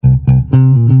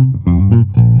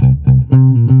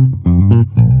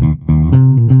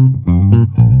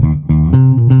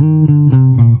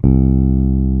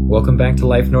to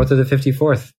Life North of the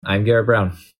 54th. I'm Garrett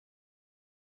Brown.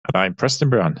 And I'm Preston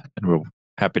Brown, and we're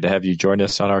happy to have you join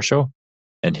us on our show.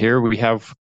 And here we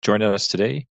have joining us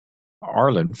today,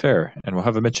 Arlen Fair, and we'll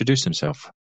have him introduce himself.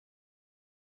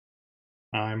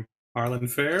 I'm Arlen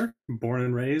Fair, born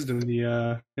and raised in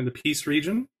the Peace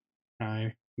region.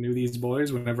 I knew these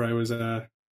boys whenever I was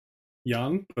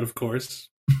young, but of course,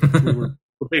 we were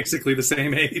basically the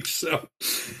same age, so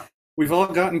we've all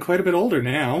gotten quite a bit older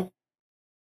now.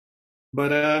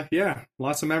 But yeah,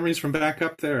 lots of memories from back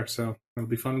up there, so it'll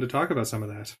be fun to talk about some of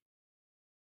that.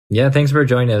 Yeah, thanks for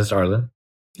joining us, Arlen.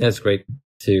 It's great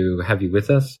to have you with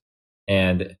us,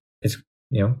 and it's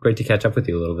great to catch up with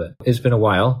you a little bit. It's been a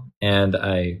while, and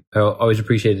I always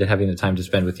appreciated having the time to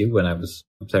spend with you when I was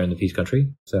up there in the Peace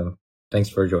Country. So thanks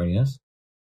for joining us.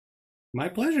 My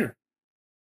pleasure.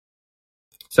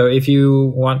 So if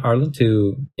you want, Arlen,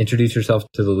 to introduce yourself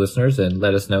to the listeners and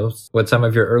let us know what some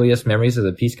of your earliest memories of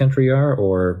the Peace Country are,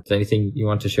 or anything you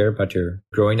want to share about your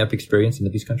growing up experience in the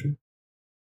Peace Country.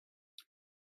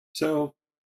 So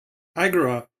I grew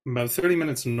up about 30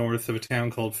 minutes north of a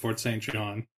town called Fort St.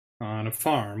 John on a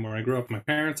farm where I grew up with my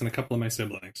parents and a couple of my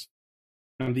siblings.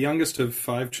 I'm the youngest of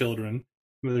 5 children.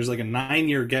 There's like a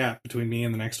 9-year gap between me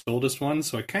and the next oldest one,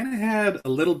 so I kind of had a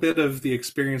little bit of the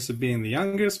experience of being the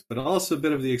youngest, but also a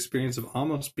bit of the experience of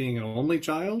almost being an only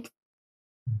child.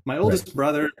 My oldest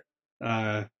brother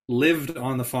lived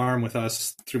on the farm with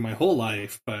us through my whole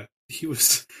life, but he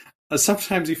was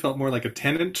sometimes he felt more like a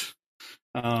tenant.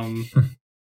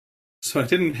 So I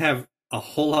didn't have a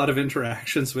whole lot of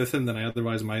interactions with him than I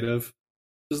otherwise might have.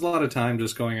 There's a lot of time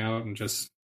just going out and just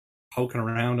poking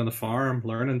around on the farm,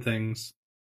 learning things.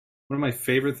 One of my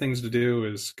favorite things to do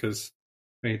is because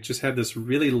I just had this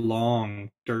really long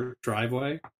dirt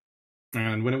driveway,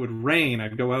 and when it would rain,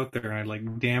 I'd go out there and I'd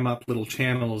like dam up little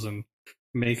channels and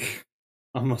make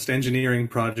almost engineering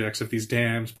projects of these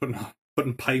dams,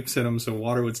 putting pipes in them so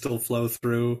water would still flow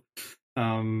through.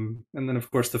 And then,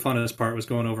 of course, the funnest part was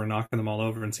going over and knocking them all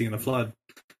over and seeing the flood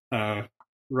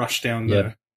rush down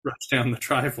the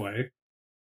driveway.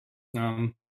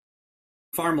 Farm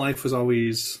life was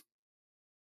always,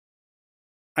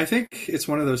 I think it's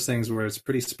one of those things where it's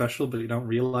pretty special, but you don't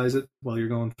realize it while you're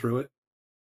going through it.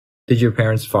 Did your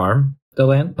parents farm the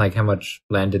land? Like, how much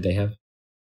land did they have?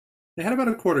 They had about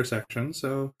a quarter section,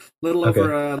 so a little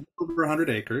over 100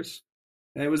 acres.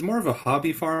 It was more of a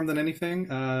hobby farm than anything.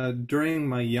 During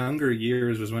my younger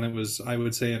years was when it was, I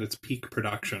would say, at its peak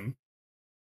production.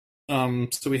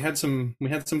 So we had some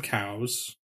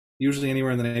cows, usually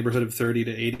anywhere in the neighborhood of 30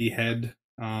 to 80 head.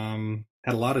 Had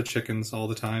a lot of chickens all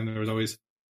the time. There was always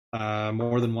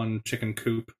more than one chicken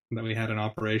coop that we had in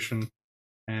operation.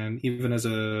 And even as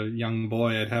a young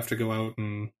boy, I'd have to go out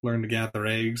and learn to gather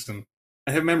eggs. And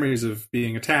I have memories of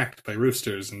being attacked by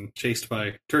roosters and chased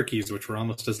by turkeys, which were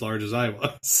almost as large as I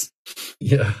was.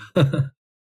 Yeah.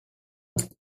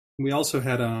 We also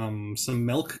had some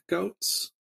milk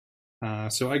goats.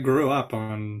 So I grew up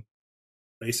on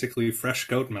basically fresh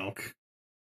goat milk.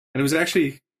 And it was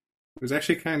actually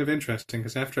kind of interesting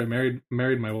because after I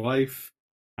married my wife,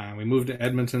 we moved to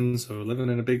Edmonton, so living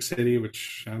in a big city,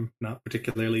 which I'm not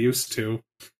particularly used to.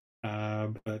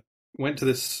 But went to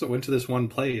this one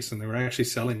place, and they were actually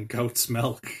selling goat's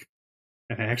milk,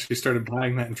 and I actually started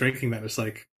buying that and drinking that. It's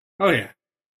like, oh yeah,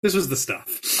 this was the stuff.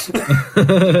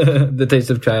 The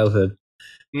taste of childhood.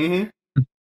 Mm-hmm.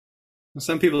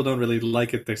 Some people don't really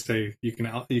like it. They say you can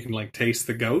like taste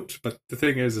the goat, but the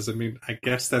thing is I mean, I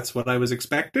guess that's what I was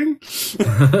expecting.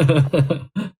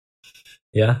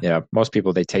 Yeah. Most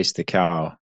people, they taste the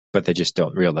cow, but they just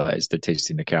don't realize they're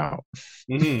tasting the cow.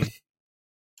 Mm-hmm.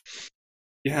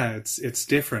 Yeah, it's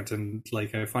different, and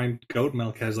like I find goat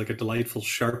milk has like a delightful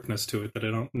sharpness to it that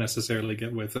I don't necessarily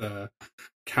get with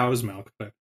cow's milk.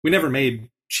 But we never made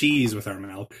cheese with our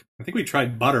milk. I think we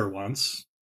tried butter once.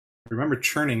 I remember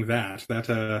churning that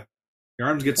your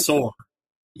arms get sore.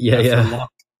 Yeah.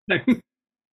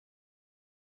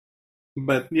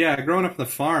 But yeah, growing up on the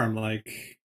farm,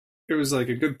 like it was like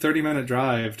a good 30-minute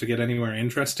drive to get anywhere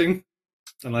interesting,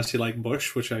 unless you like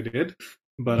bush, which I did.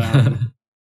 But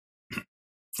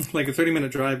like a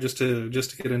 30-minute drive just to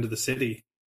get into the city,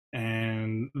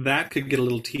 and that could get a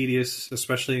little tedious,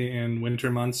 especially in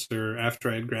winter months or after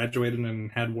I had graduated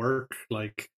and had work.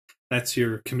 Like that's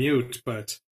your commute,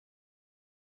 but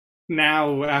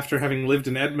now, after having lived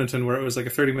in Edmonton, where it was like a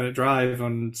 30-minute drive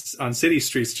on city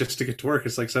streets just to get to work,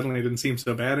 it's like suddenly it didn't seem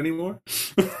so bad anymore.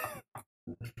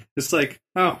 It's like,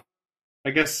 oh,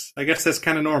 I guess that's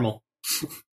kind of normal.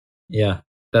 Yeah,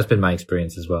 that's been my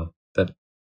experience as well. That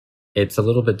it's a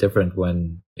little bit different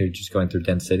when you're just going through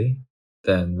dense city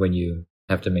than when you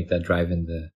have to make that drive in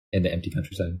the empty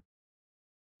countryside.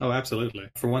 Oh, absolutely.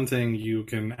 For one thing, you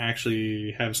can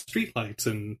actually have street lights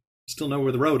and still know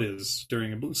where the road is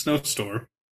during a snowstorm.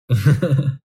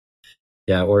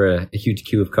 Yeah, or a huge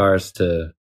queue of cars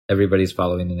to everybody's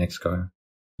following the next car.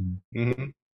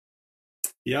 Mm-hmm.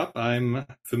 Yep, I'm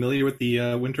familiar with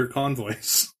the winter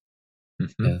convoys.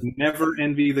 Yeah. Never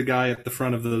envy the guy at the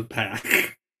front of the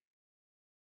pack.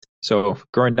 So,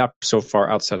 growing up so far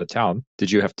outside of town,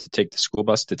 did you have to take the school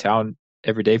bus to town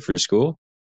every day for school?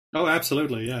 Oh,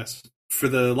 absolutely, yes. For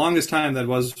the longest time, that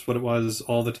was what it was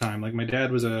all the time. Like, my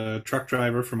dad was a truck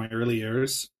driver for my early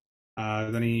years.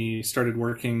 Then he started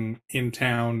working in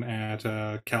town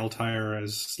at Cal Tire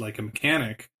as like a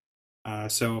mechanic.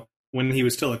 So when he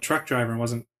was still a truck driver and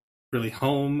wasn't really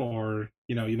home, or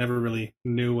you never really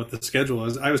knew what the schedule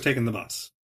was, I was taking the bus,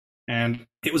 and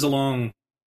it was a long,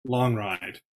 long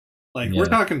ride. Like we're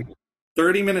talking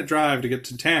 30-minute drive to get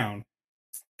to town,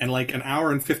 and like an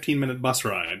hour and 15-minute bus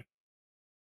ride.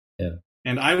 Yeah.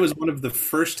 And I was one of the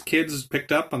first kids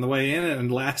picked up on the way in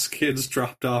and last kids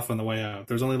dropped off on the way out.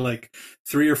 There's only like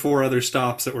 3 or 4 other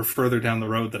stops that were further down the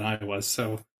road than I was.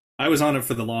 So I was on it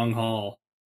for the long haul.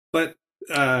 But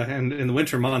and in the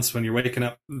winter months when you're waking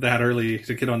up that early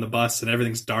to get on the bus and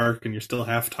everything's dark and you're still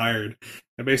half tired,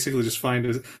 I basically just find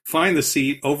the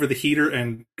seat over the heater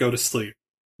and go to sleep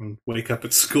and wake up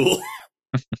at school.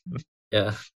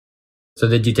 Yeah. So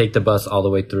did you take the bus all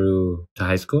the way through to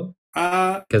high school?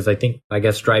 Because I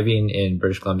guess driving in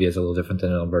British Columbia is a little different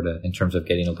than in Alberta in terms of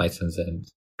getting a license and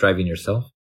driving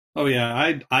yourself. Oh yeah,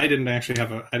 I didn't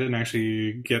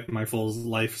actually get my full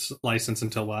license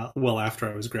until well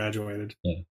after I was graduated.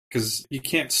 Yeah. Because you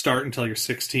can't start until you're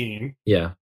 16.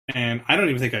 Yeah. And I don't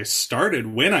even think I started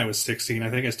when I was 16. I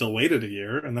think I still waited a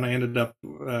year, and then I ended up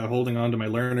holding on to my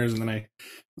learners, and then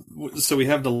so we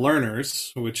have the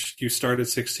learners, which you start at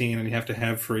 16 and you have to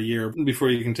have for a year before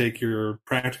you can take your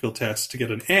practical test to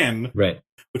get an N, right?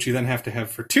 Which you then have to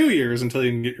have for 2 years until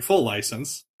you can get your full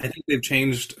license. I think they've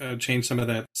changed some of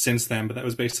that since then, but that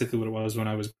was basically what it was when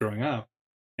I was growing up.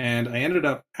 And I ended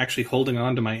up actually holding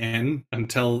on to my N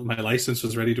until my license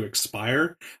was ready to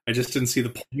expire. I just didn't see the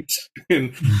point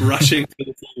in rushing for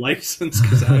the full license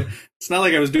because it's not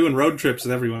like I was doing road trips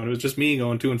with everyone. It was just me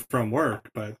going to and from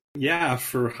work. But yeah,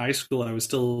 for high school,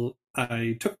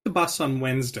 I took the bus on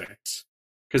Wednesdays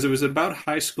because it was about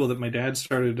high school that my dad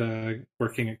started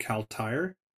working at Cal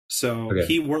Tire. So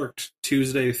He worked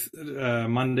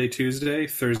Monday, Tuesday,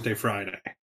 Thursday, Friday.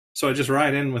 So I just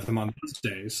ride in with him on those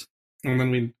days. And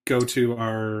then we'd go to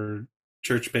our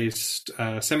church-based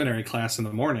seminary class in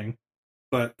the morning.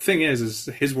 But the thing is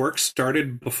his work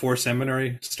started before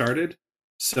seminary started.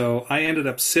 So I ended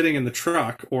up sitting in the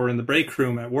truck or in the break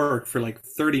room at work for like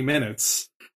 30 minutes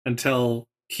until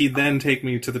he'd then take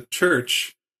me to the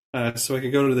church so I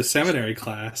could go to the seminary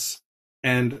class.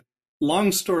 And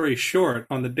long story short,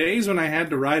 on the days when I had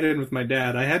to ride in with my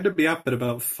dad, I had to be up at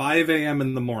about 5 a.m.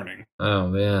 in the morning. Oh,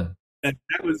 man. And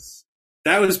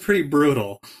that was pretty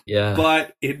brutal. Yeah.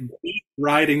 But it beat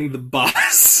riding the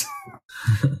bus.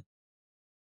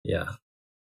 Yeah.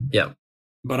 Yeah.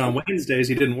 But on Wednesdays,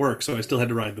 he didn't work, so I still had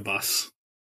to ride the bus.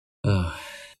 Oh,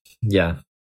 yeah.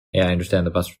 Yeah, I understand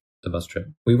the bus trip.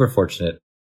 We were fortunate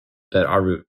that our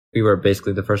route, we were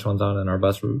basically the first ones on our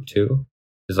bus route, too.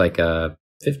 It was like a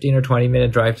 15 or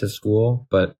 20-minute drive to school,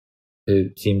 but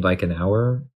it seemed like an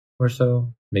hour or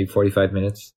so, maybe 45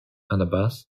 minutes on the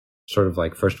bus. Sort of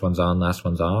like first one's on, last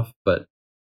one's off, but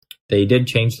they did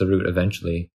change the route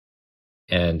eventually,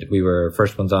 and we were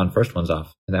first one's on, first one's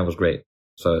off, and that was great.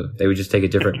 So they would just take a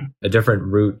different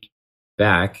route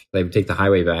back. They would take the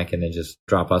highway back and then just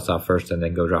drop us off first and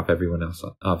then go drop everyone else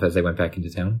off as they went back into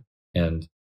town. And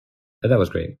that was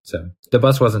great. So the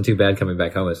bus wasn't too bad coming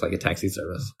back home. It's like a taxi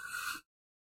service.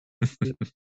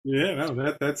 Yeah,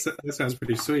 no, that sounds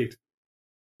pretty sweet.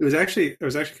 It was actually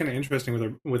kind of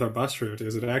interesting with our bus route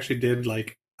is it actually did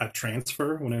like a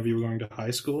transfer whenever you were going to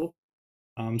high school.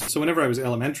 So whenever I was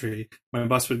elementary, my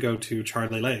bus would go to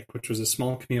Charlie Lake, which was a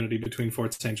small community between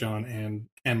Fort St. John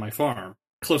and my farm,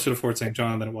 closer to Fort St.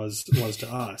 John than it was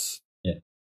to us. Yeah.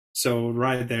 So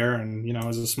ride there, and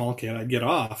as a small kid, I'd get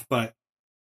off. But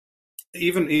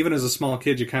even as a small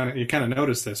kid, you kind of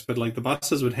notice this. But like the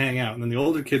buses would hang out, and then the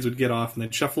older kids would get off, and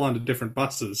they'd shuffle onto different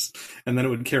buses, and then it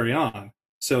would carry on.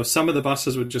 So some of the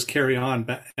buses would just carry on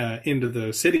into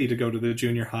the city to go to the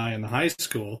junior high and the high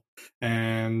school,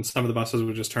 and some of the buses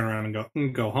would just turn around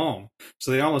and go home. So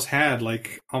they almost had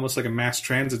almost like a mass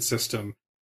transit system,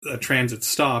 a transit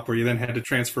stop where you then had to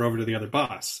transfer over to the other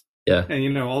bus. Yeah.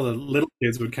 And all the little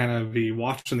kids would kind of be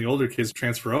watching the older kids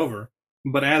transfer over.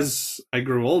 But as I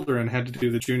grew older and had to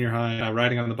do the junior high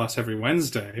riding on the bus every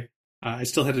Wednesday, I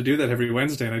still had to do that every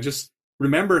Wednesday, and I just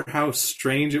remember how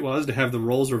strange it was to have the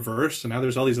roles reversed, and now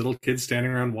there's all these little kids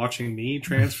standing around watching me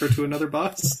transfer to another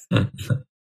bus.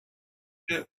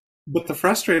 But the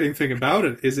frustrating thing about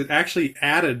it is it actually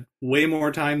added way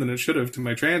more time than it should have to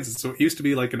my transit. So it used to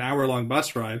be like an hour-long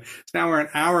bus ride. It's now an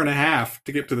hour and a half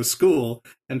to get to the school,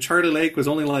 and Charlie Lake was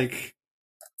only like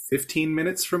 15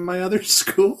 minutes from my other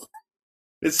school.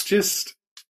 It's just,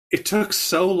 it took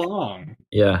so long.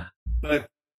 Yeah. But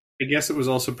I guess it was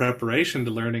also preparation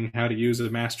to learning how to use a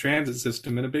mass transit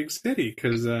system in a big city,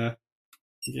 because,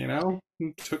 you know,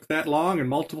 it took that long and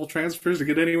multiple transfers to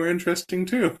get anywhere interesting,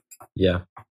 too. Yeah.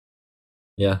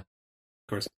 Yeah. Of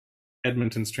course,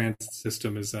 Edmonton's transit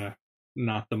system is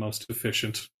not the most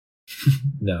efficient.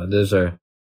 No, those are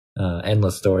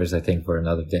endless stories, I think, for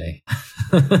another day.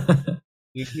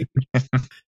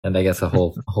 And I guess a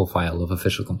whole file of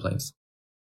official complaints.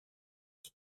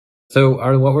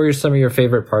 So, what were some of your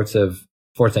favorite parts of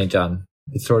Fort St. John?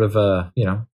 It's sort of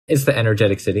it's the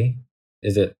energetic city.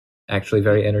 Is it actually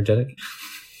very energetic?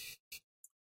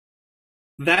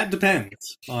 That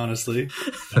depends, honestly.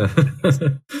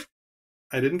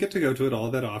 I didn't get to go to it all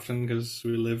that often because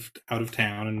we lived out of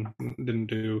town and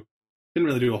didn't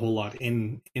really do a whole lot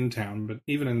in town. But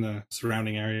even in the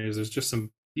surrounding areas, there's just some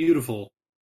beautiful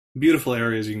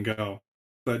areas you can go.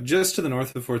 But just to the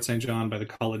north of Fort St. John by the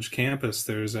college campus,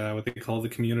 there's what they call the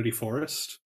community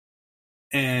forest.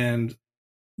 And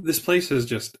this place is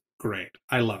just great.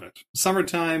 I love it.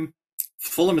 Summertime,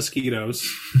 full of mosquitoes,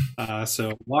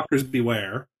 so walkers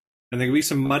beware. And there can be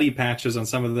some muddy patches on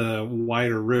some of the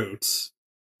wider routes.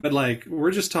 But, like,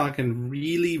 we're just talking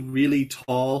really, really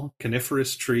tall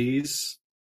coniferous trees.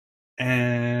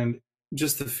 And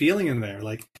just the feeling in there.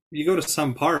 Like, you go to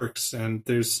some parks and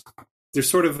there's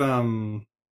sort of,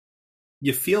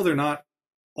 you feel they're not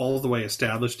all the way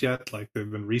established yet. Like, they've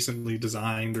been recently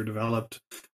designed or developed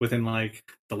within, like,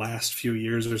 the last few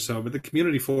years or so. But the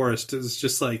community forest is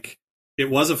just like, it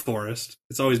was a forest.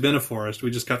 It's always been a forest.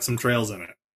 We just got some trails in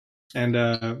it.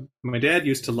 And my dad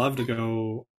used to love to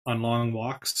go on long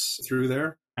walks through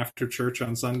there after church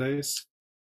on Sundays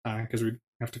because we'd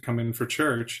have to come in for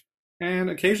church.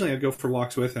 And occasionally I'd go for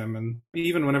walks with him. And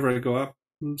even whenever I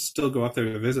still go up there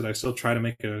to visit, I still try to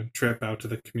make a trip out to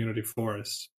the community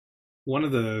forest. One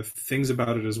of the things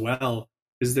about it as well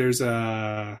is there's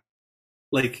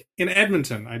like in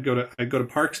Edmonton, I'd go to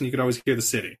parks and you could always hear the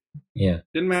city. Yeah.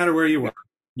 Didn't matter where you were.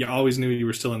 You always knew you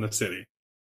were still in the city.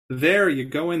 There, you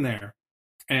go in there,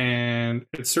 and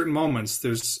at certain moments,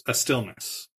 there's a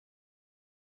stillness,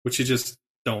 which you just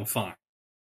don't find.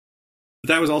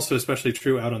 But that was also especially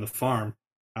true out on the farm.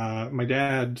 My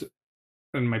dad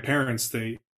and my parents,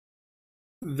 they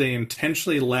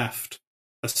intentionally left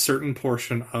a certain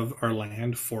portion of our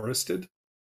land forested.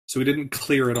 So we didn't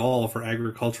clear it all for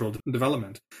agricultural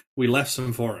development. We left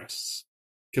some forests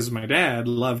because my dad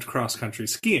loved cross-country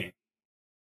skiing.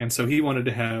 And so he wanted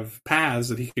to have paths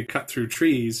that he could cut through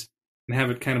trees and have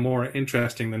it kind of more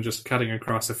interesting than just cutting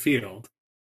across a field.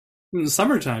 In the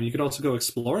summertime, you could also go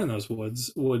explore in those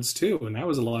woods too, and that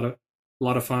was a lot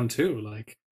of fun too.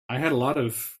 Like, I had a lot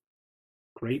of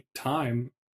great time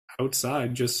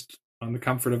outside just on the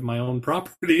comfort of my own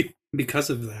property because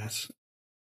of that.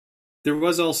 There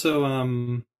was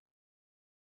also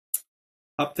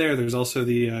up there's also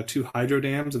the two hydro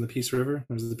dams in the Peace River.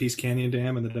 There's the Peace Canyon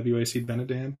Dam and the WAC Bennett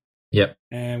Dam. Yep.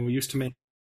 And we used to make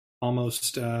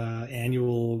almost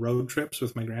annual road trips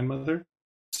with my grandmother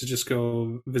to just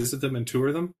go visit them and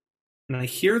tour them. And I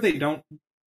hear they don't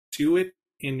do it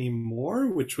anymore,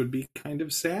 which would be kind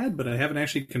of sad, but I haven't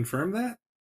actually confirmed that.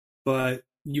 But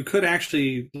you could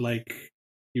actually, like,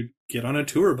 you'd get on a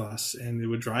tour bus and it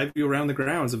would drive you around the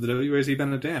grounds of the WAC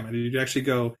Bennett Dam. And you'd actually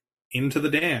go into the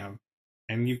dam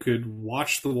and you could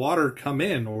watch the water come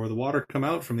in or the water come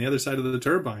out from the other side of the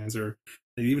turbines, or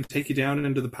they'd even take you down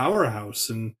into the powerhouse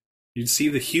and you'd see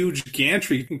the huge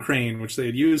gantry crane, which they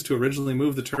had used to originally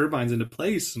move the turbines into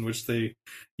place and which they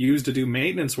used to do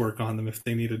maintenance work on them if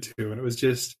they needed to. And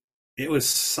it was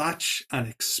such an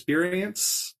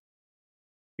experience.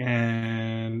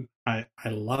 And I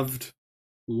loved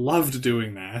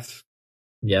doing that.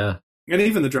 Yeah. And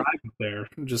even the drive up there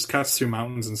just cuts through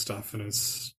mountains and stuff, and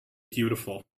it's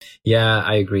beautiful. Yeah,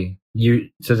 I agree.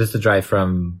 So this is the drive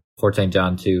from Fort St.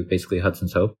 John to basically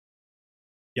Hudson's Hope?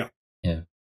 Yeah. Yeah.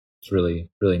 It's really,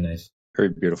 really nice. Very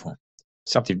beautiful.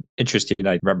 Something interesting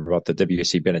I remember about the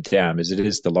WAC Bennett Dam is it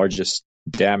is the largest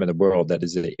dam in the world that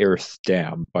is an earth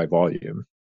dam by volume.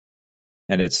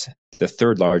 And it's the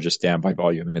third largest dam by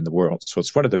volume in the world. So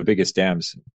it's one of the biggest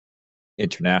dams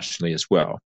internationally as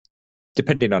well,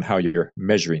 depending on how you're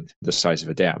measuring the size of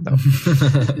a dam, though.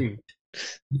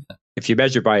 If you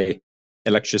measure by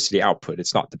electricity output.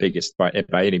 It's not the biggest by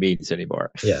any means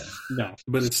anymore. Yeah. No,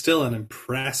 but it's still an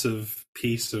impressive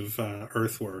piece of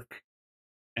earthwork.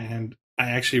 And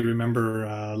I actually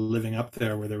remember living up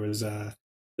there where there was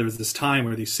this time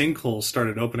where these sinkholes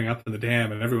started opening up in the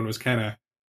dam, and everyone was kind of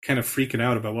freaking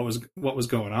out about what was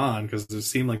going on, because it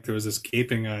seemed like there was this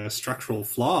gaping structural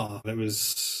flaw that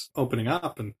was opening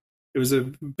up, and it was a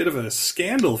bit of a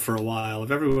scandal for a while.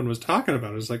 If everyone was talking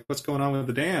about it, it was like, what's going on with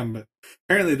the dam? But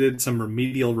apparently they did some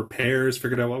remedial repairs,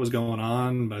 figured out what was going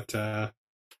on. But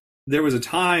there was a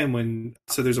time when,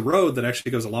 so there's a road that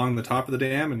actually goes along the top of the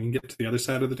dam, and you can get to the other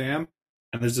side of the dam.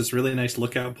 And there's this really nice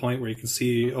lookout point where you can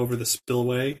see over the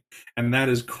spillway. And that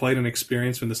is quite an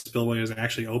experience when the spillway is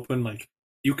actually open. Like,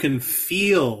 you can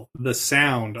feel the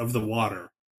sound of the water.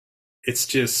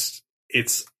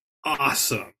 It's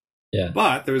awesome. Yeah.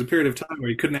 But there was a period of time where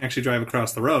you couldn't actually drive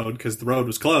across the road because the road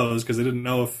was closed because they didn't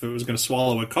know if it was going to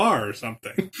swallow a car or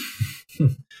something.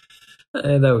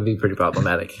 That would be pretty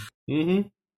problematic. Mm-hmm.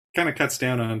 Kind of cuts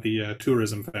down on the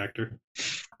tourism factor.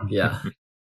 Yeah.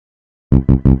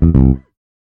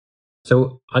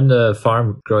 So on the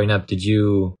farm growing up, did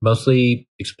you mostly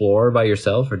explore by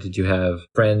yourself, or did you have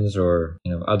friends or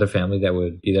other family that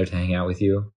would be there to hang out with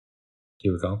you? Do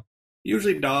you recall?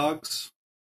 Usually dogs.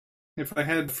 If I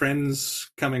had friends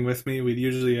coming with me, we'd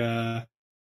usually,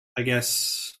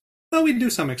 we'd do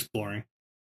some exploring.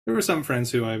 There were some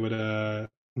friends who I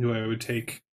would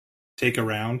take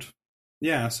around.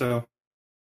 Yeah, so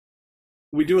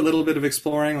we do a little bit of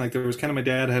exploring. Like, there was kind of, my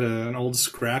dad had an old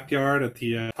scrap yard at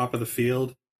the top of the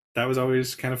field. That was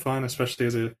always kind of fun, especially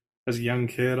as a young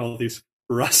kid. All these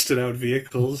rusted out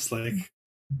vehicles. Like,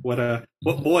 what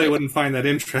boy wouldn't find that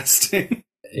interesting?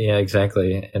 Yeah,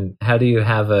 exactly. And how do you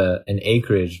have an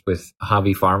acreage with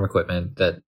hobby farm equipment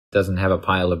that doesn't have a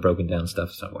pile of broken down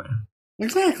stuff somewhere?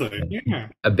 Exactly. Yeah.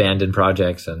 Abandoned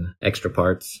projects and extra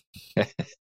parts.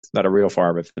 It's not a real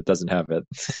farm if it doesn't have it.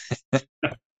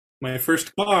 My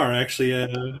first car actually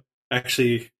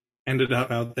ended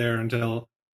up out there until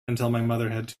my mother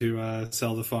had to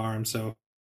sell the farm. So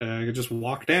I could just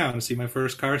walk down and see my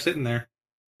first car sitting there.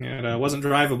 And it wasn't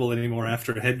drivable anymore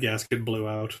after a head gasket blew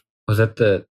out. Was it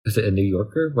a New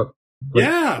Yorker? What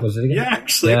yeah. Was it again? Yeah,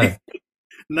 actually. Yeah.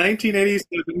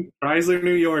 1987 Chrysler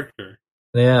New Yorker.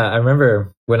 Yeah, I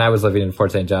remember when I was living in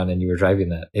Fort St. John and you were driving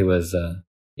that. It was a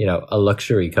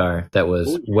luxury car that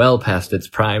was well past its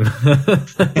prime. The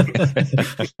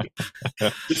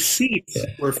seats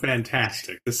were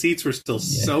fantastic. The seats were still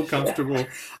so comfortable.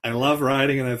 I love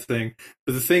riding in that thing.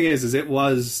 But the thing is it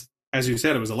was, as you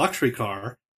said, it was a luxury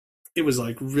car. It was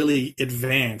like really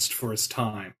advanced for its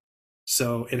time.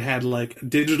 So it had like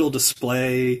digital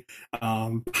display,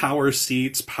 power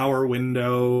seats, power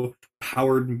window,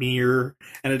 powered mirror,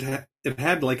 and it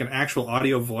had like an actual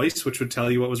audio voice which would tell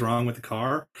you what was wrong with the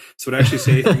car. So it actually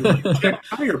say things like check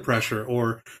tire pressure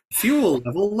or fuel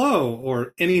level low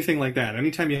or anything like that.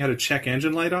 Anytime you had a check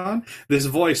engine light on, this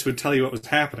voice would tell you what was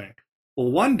happening.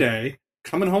 Well, one day,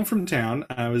 coming home from town,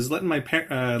 I was letting my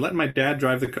dad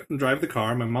drive the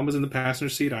car. My mom was in the passenger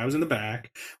seat. I was in the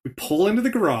back. We pull into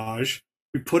the garage.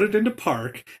 We put it into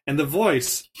park, and the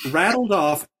voice rattled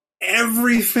off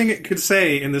everything it could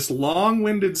say in this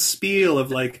long-winded spiel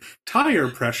of like tire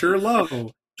pressure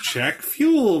low, check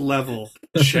fuel level,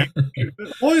 check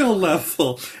oil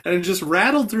level, and it just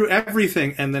rattled through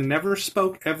everything and then never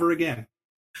spoke ever again.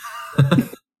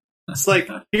 It's like,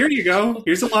 here you go.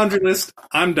 Here's a laundry list.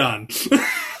 I'm done.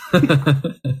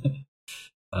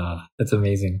 That's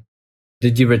amazing.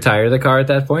 Did you retire the car at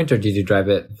that point, or did you drive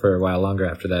it for a while longer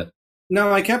after that? No,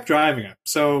 I kept driving it.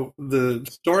 So the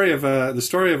story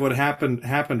of what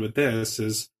happened with this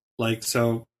is like,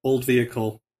 so old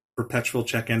vehicle, perpetual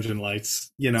check engine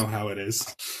lights. You know how it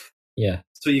is. Yeah.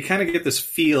 So you kind of get this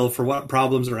feel for what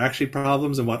problems are actually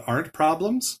problems and what aren't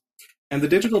problems. And the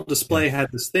digital display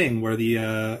had this thing where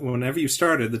whenever you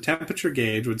started, the temperature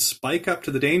gauge would spike up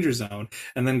to the danger zone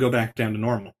and then go back down to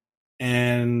normal.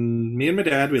 And me and my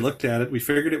dad, we looked at it. We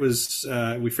figured it was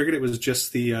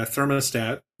just the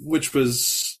thermostat, which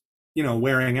was,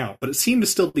 wearing out. But it seemed to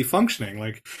still be functioning.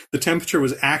 Like, the temperature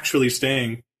was actually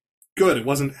staying good. It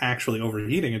wasn't actually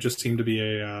overheating. It just seemed to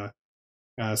be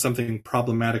something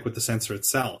problematic with the sensor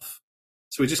itself.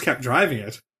 So we just kept driving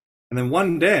it. And then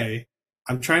one day,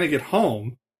 I'm trying to get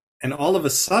home, and all of a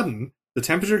sudden, the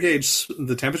temperature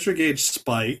gauge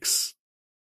spikes,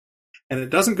 and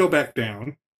it doesn't go back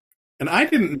down. And I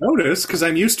didn't notice because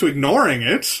I'm used to ignoring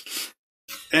it.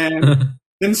 And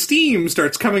then steam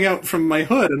starts coming out from my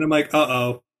hood, and I'm like,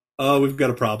 oh, we've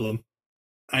got a problem.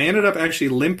 I ended up actually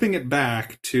limping it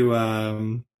back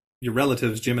to your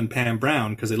relatives, Jim and Pam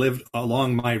Brown, because they lived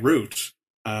along my route.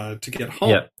 to get home.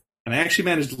 Yeah. And I actually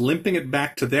managed limping it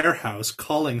back to their house,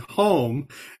 calling home,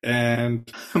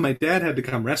 and my dad had to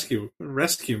come rescue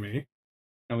me.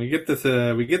 And we get the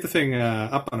thing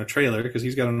up on a trailer because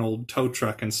he's got an old tow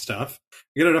truck and stuff.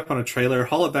 We get it up on a trailer,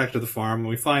 haul it back to the farm, and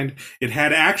we find it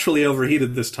had actually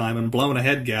overheated this time and blown a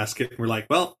head gasket. And we're like,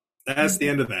 well, that's the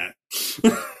end of that.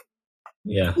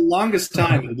 Yeah. The longest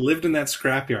time I lived in that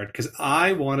scrapyard because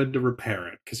I wanted to repair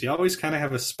it because you always kind of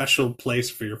have a special place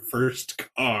for your first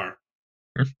car.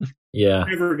 Yeah.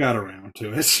 Never got around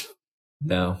to it.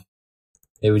 No.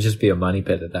 It would just be a money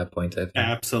pit at that point, I think.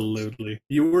 Absolutely.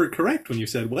 You were correct when you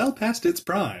said, well past its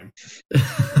prime.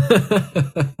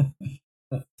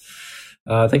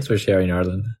 Thanks for sharing,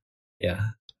 Arlen.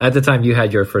 Yeah. At the time you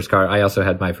had your first car, I also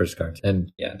had my first car.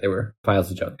 And yeah, they were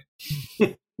piles of junk.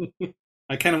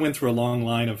 I kind of went through a long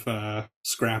line of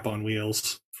scrap on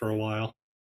wheels for a while.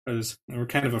 We were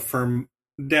kind of a firm...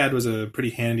 Dad was a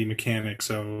pretty handy mechanic,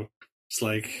 so it's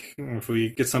like if we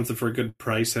get something for a good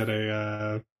price at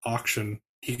a auction,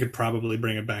 he could probably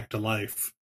bring it back to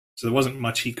life. So there wasn't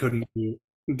much he couldn't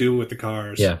do with the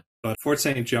cars. Yeah. But Fort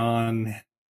St. John,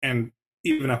 and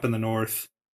even up in the north,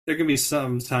 there can be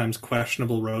sometimes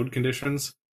questionable road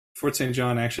conditions. Fort St.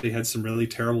 John actually had some really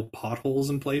terrible potholes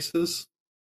in places.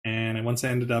 And I once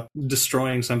ended up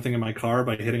destroying something in my car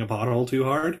by hitting a pothole too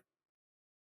hard.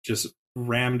 Just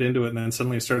rammed into it, and then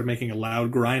suddenly it started making a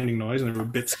loud grinding noise, and there were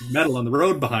bits of metal on the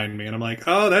road behind me, and I'm like,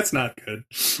 oh, that's not good.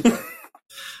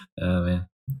 Oh, man.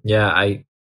 Yeah, I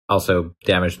also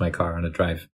damaged my car on a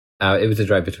drive. It was a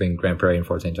drive between Grand Prairie and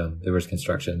Fort St. John. There was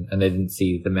construction, and they didn't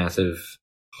see the massive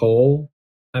hole.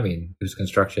 I mean, it was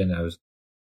construction.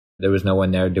 There was no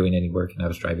one there doing any work, and I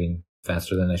was driving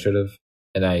faster than I should have.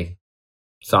 And I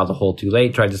saw the hole too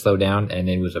late, tried to slow down, and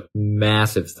it was a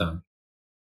massive thump.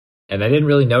 And I didn't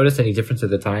really notice any difference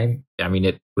at the time. I mean,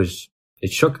 it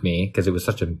shook me because it was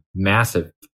such a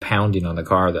massive pounding on the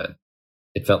car that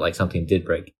it felt like something did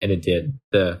break, and it did.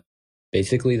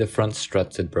 Basically the front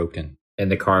struts had broken,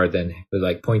 and the car then was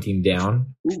like pointing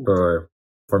down for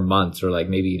months, or like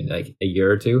maybe even like a year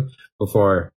or two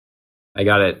before I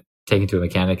got it taken to a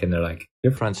mechanic, and they're like,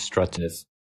 your front strut is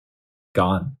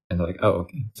gone. And they're like, oh,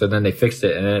 okay. So then they fixed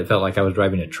it, and then it felt like I was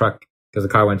driving a truck because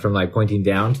the car went from like pointing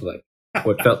down to like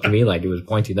what felt to me like it was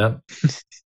pointing up.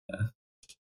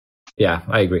 Yeah,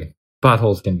 I agree.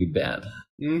 Potholes can be bad.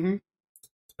 Mm-hmm.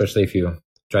 Especially if you're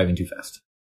driving too fast.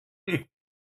 Yeah,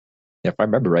 if I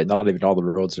remember right, not even all the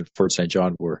roads in Fort St.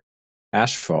 John were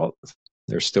asphalt.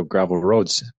 There's still gravel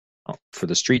roads for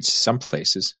the streets, some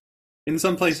places. In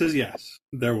some places, yes,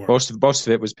 there were. Most of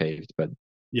it was paved, but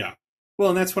yeah. Well,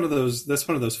 and that's one of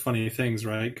those funny things,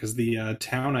 right? Because the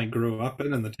town I grew up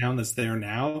in and the town that's there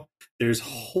now, there's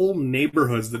whole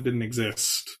neighborhoods that didn't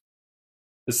exist.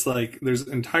 It's like there's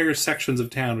entire sections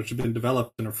of town which have been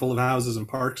developed and are full of houses and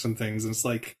parks and things. And it's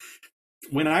like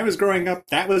when I was growing up,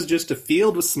 that was just a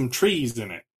field with some trees in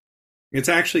it. It's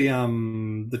actually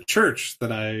the church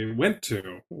that I went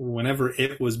to, whenever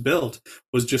it was built,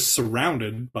 was just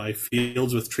surrounded by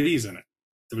fields with trees in it.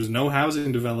 There was no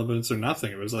housing developments or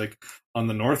nothing. It was like on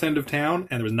the north end of town,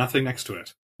 and there was nothing next to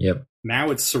it. Yep. Now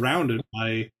it's surrounded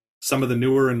by some of the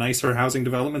newer and nicer housing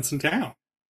developments in town.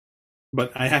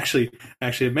 But I actually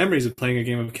have memories of playing a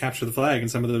game of Capture the Flag in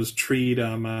some of those treed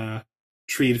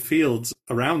fields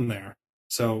around there.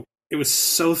 So it was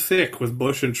so thick with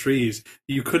bush and trees,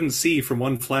 you couldn't see from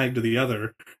one flag to the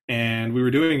other. And we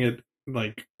were doing it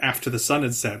like after the sun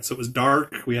had set, so it was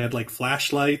dark. We had like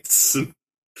flashlights and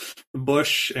the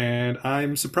bush, and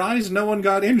I'm surprised no one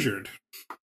got injured.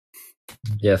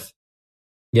 Yes.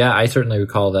 Yeah, I certainly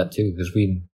recall that too, because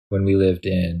when we lived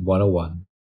in 101,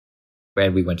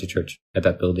 and we went to church at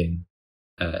that building,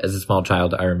 as a small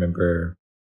child, I remember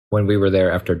when we were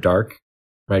there after dark,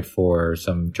 right, for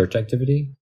some church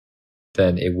activity,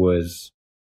 then it was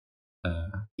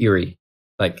eerie,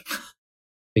 like,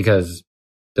 because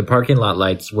the parking lot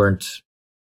lights weren't,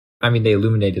 I mean, they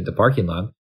illuminated the parking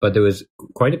lot, but there was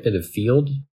quite a bit of field,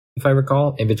 if I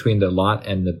recall, in between the lot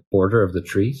and the border of the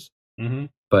trees. Mm-hmm.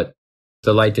 But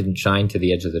the light didn't shine to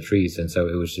the edge of the trees, and so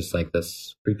it was just like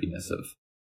this creepiness of,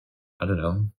 I don't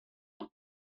know,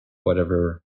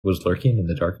 whatever was lurking in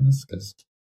the darkness. Because,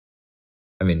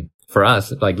 I mean, for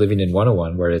us, like living in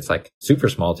 101, where it's like super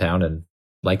small town and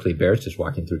likely bears just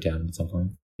walking through town at some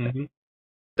point. Mm-hmm.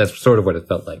 That's sort of what it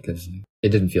felt like, because it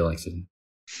didn't feel like city.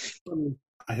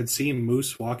 I had seen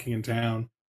moose walking in town,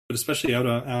 but especially out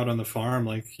on the farm,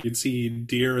 like you'd see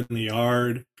deer in the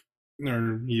yard,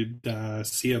 or you'd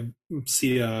see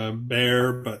a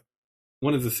bear. But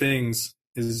one of the things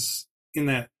is in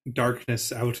that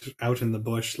darkness out in the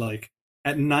bush, like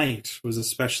at night was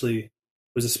especially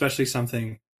was especially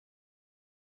something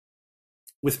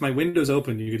with my windows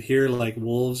open. You could hear like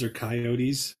wolves or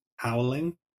coyotes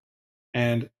howling,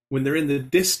 and when they're in the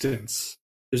distance,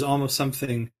 there's almost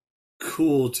something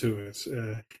cool to it.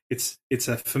 It's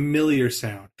a familiar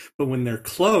sound, but when they're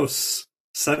close,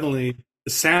 suddenly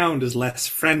the sound is less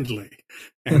friendly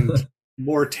and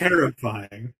more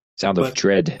terrifying. Sound of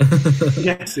dread.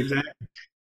 Yes, exactly.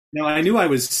 Now I knew I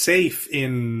was safe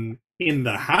in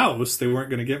the house. They weren't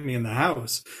going to get me in the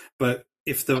house, but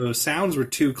if the sounds were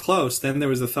too close, then there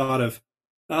was the thought of,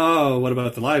 oh, what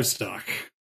about the livestock?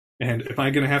 And am I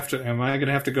gonna have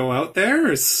to go out there?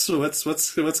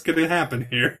 What's gonna happen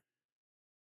here?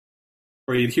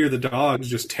 Or you'd hear the dogs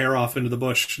just tear off into the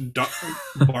bush,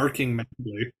 barking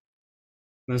madly.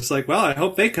 And it's like, well, I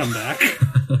hope they come back.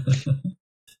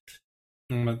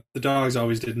 The dogs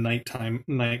always did nighttime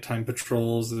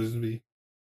patrols. They'd be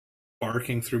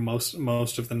barking through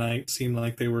most of the night. Seemed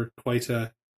like they were quite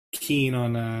keen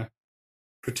on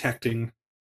protecting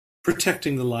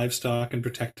the livestock and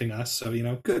protecting us. So,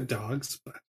 good dogs.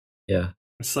 But yeah,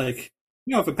 it's like,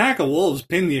 if a pack of wolves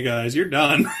pin you guys, you're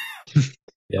done.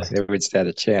 Yeah, they would stand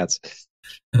a chance.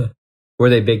 Were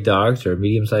they big dogs or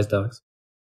medium-sized dogs?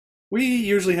 We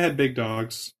usually had big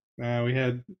dogs. We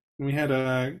had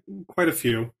quite a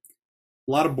few.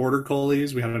 A lot of border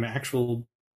collies. We had an actual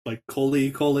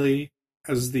collie.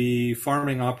 As the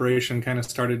farming operation kind of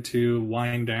started to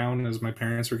wind down as my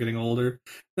parents were getting older,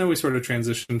 then we sort of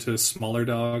transitioned to smaller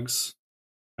dogs,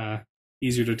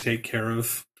 easier to take care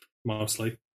of,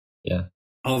 mostly. Yeah.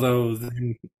 Although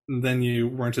then you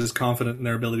weren't as confident in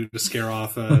their ability to scare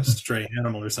off a stray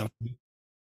animal or something.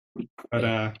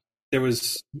 But there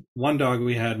was one dog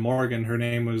we had, Morgan. Her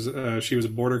name was, she was a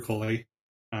border collie.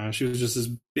 She was just this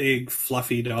big,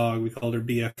 fluffy dog. We called her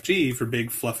BFG for big,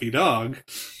 fluffy dog.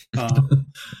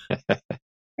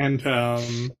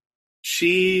 And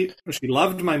she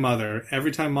loved my mother.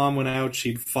 Every time Mom went out,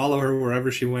 she'd follow her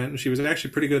wherever she went. And she was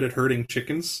actually pretty good at herding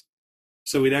chickens.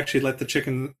 So we'd actually let the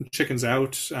chickens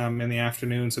out in the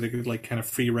afternoon so they could kind of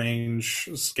free range,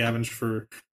 scavenge for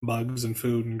bugs and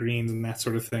food and greens and that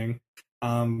sort of thing.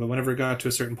 But whenever it got to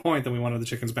a certain point, then we wanted the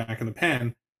chickens back in the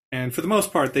pen. And for the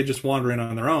most part, they just wander in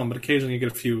on their own. But occasionally you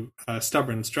get a few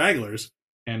stubborn stragglers.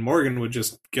 And Morgan would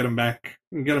just get them back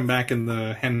in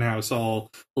the hen house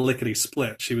all lickety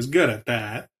split. She was good at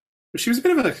that, but she was a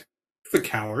bit of a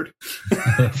coward.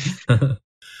 So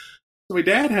my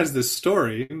dad has this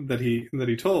story that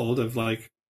he told of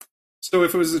so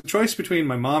if it was a choice between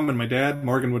my mom and my dad,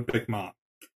 Morgan would pick Mom,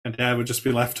 and Dad would just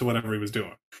be left to whatever he was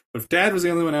doing. But if Dad was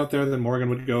the only one out there, then Morgan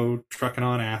would go trucking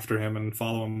on after him and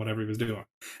follow him whatever he was doing.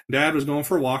 Dad was going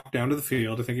for a walk down to the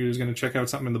field. I think he was going to check out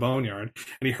something in the boneyard,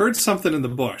 and he heard something in the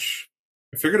bush.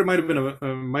 I figured it might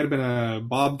have been a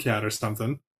bobcat or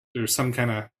something, or some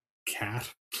kind of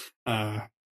cat, one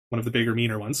of the bigger,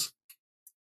 meaner ones,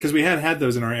 because we had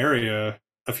those in our area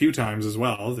a few times as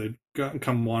well. They'd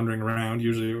come wandering around.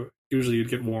 Usually you'd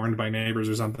get warned by neighbors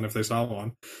or something if they saw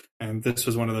one. And this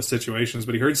was one of those situations.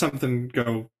 But he heard something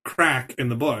go crack in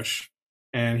the bush,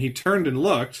 and he turned and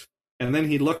looked, and then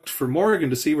he looked for Morgan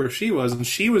to see where she was, and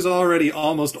she was already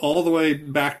almost all the way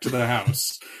back to the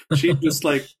house. She just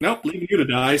nope, leaving you to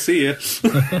die. See ya.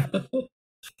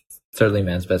 Certainly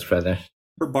man's best friend there.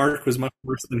 Her bark was much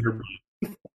worse than her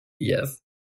bite. Yes.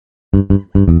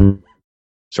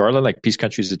 So Arlen, Peace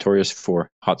Country is notorious for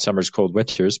hot summers, cold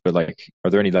winters, but are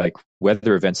there any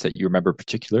weather events that you remember in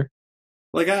particular?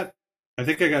 Well, I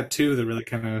think I got two that really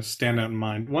kind of stand out in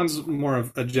mind. One's more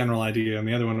of a general idea, and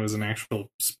the other one was an actual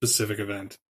specific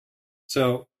event.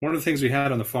 So one of the things we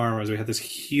had on the farm was we had this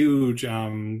huge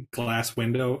glass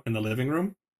window in the living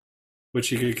room,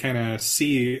 which you could kind of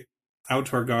see out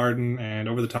to our garden and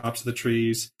over the tops of the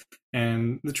trees.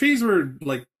 And the trees were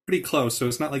pretty close, so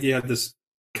it's not like you had this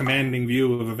commanding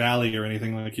view of a valley or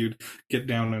anything like you'd get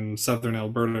down in southern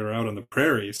Alberta or out on the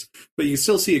prairies, but you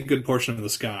still see a good portion of the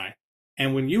sky.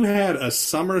 And when you had a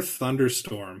summer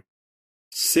thunderstorm,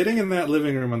 sitting in that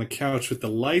living room on the couch with the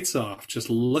lights off, just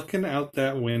looking out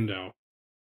that window,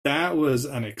 that was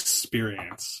an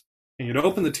experience. And you'd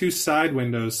open the two side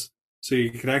windows so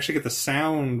you could actually get the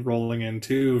sound rolling in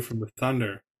too from the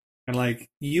thunder. And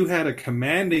you had a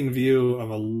commanding view of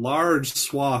a large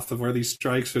swath of where these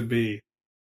strikes would be.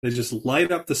 They just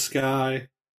light up the sky,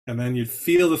 and then you'd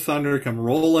feel the thunder come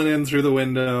rolling in through the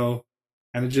window,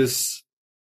 and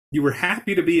you were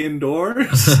happy to be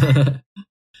indoors.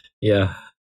 Yeah.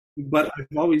 But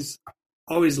I've always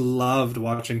loved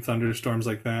watching thunderstorms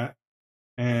like that.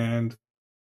 And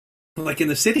in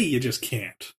the city, you just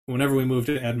can't. Whenever we moved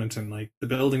to Edmonton, the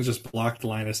buildings just blocked the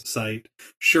line of sight.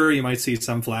 Sure, you might see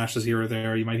some flashes here or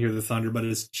there. You might hear the thunder, but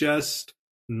it's just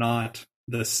not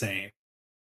the same.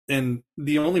 And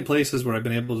the only places where I've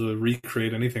been able to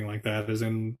recreate anything like that is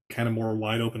in kind of more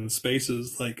wide open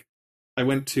spaces. Like I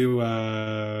went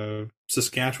to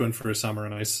Saskatchewan for a summer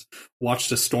and I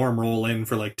watched a storm roll in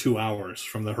for like 2 hours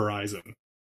from the horizon.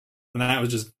 And that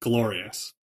was just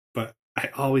glorious. But I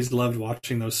always loved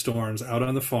watching those storms out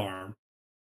on the farm.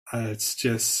 It's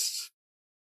just,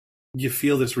 you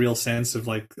feel this real sense of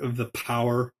like of the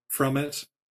power from it,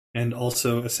 and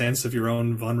also a sense of your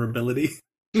own vulnerability.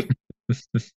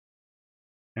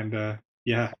 And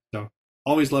yeah, so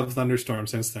always loved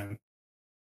thunderstorms since then.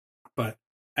 But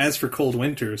as for cold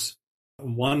winters,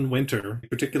 one winter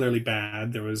particularly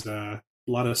bad. There was a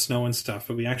lot of snow and stuff,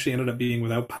 but we actually ended up being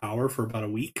without power for about a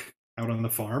week out on the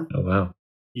farm. Oh wow!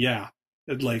 Yeah,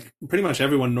 like pretty much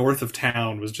everyone north of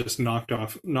town was just knocked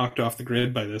off the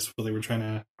grid by this while they were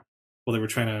trying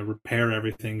to repair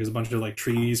everything, because a bunch of like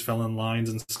trees fell in lines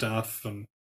and stuff, and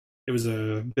it was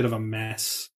a bit of a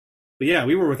mess. But yeah,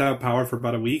 we were without power for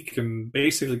about a week and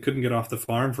basically couldn't get off the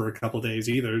farm for a couple of days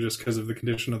either, just because of the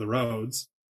condition of the roads.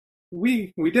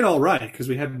 We did all right because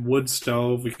we had wood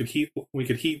stove, we could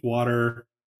heat water,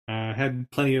 had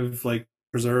plenty of like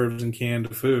preserves and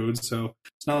canned food, so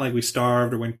it's not like we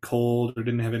starved or went cold or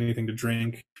didn't have anything to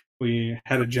drink. We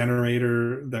had a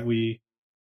generator that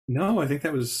I think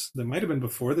that might have been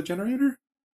before the generator.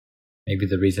 Maybe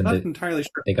the reason Not entirely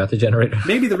sure. They got the generator.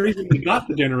 Maybe the reason we got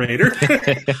the generator.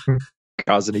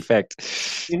 Cause and effect.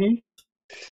 Mm-hmm.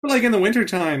 But like in the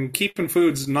wintertime, keeping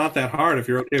food's not that hard if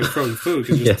you're okay with frozen food,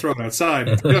 because just throw it outside,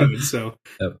 it's good. So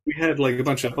we had like a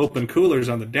bunch of open coolers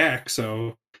on the deck,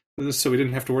 so we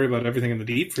didn't have to worry about everything in the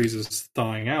deep freezes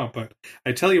thawing out. But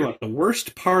I tell you what, the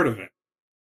worst part of it,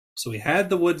 so we had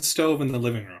the wood stove in the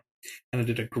living room, and it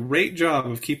did a great job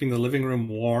of keeping the living room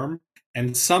warm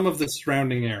and some of the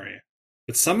surrounding area.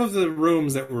 But some of the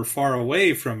rooms that were far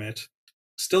away from it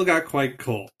still got quite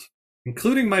cold,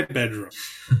 including my bedroom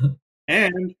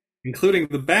and including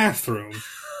the bathroom.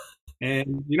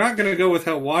 And you're not going to go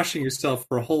without washing yourself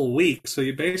for a whole week, so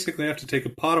you basically have to take a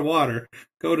pot of water,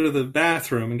 go to the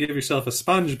bathroom, and give yourself a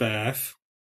sponge bath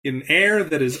in air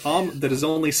that is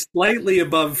only slightly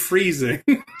above freezing.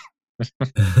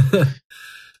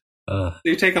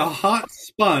 You take a hot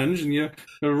sponge and you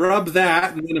rub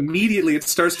that, and then immediately it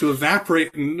starts to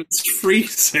evaporate and it's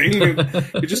freezing.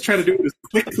 And you just try to do it as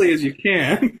quickly as you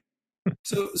can.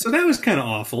 So that was kind of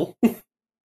awful.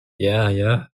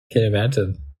 Yeah, can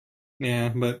imagine. Yeah,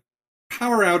 but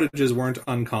power outages weren't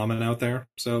uncommon out there.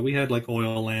 So we had like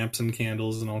oil lamps and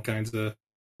candles and all kinds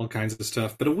of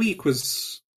stuff. But a week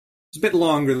was a bit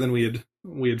longer than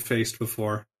we had faced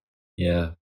before.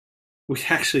 Yeah. We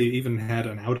actually even had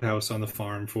an outhouse on the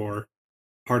farm for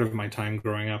part of my time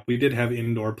growing up. We did have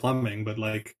indoor plumbing, but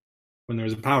like when there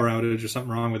was a power outage or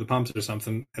something wrong with the pumps or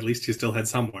something, at least you still had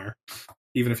somewhere,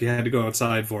 even if you had to go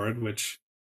outside for it, which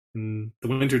in the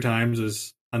winter times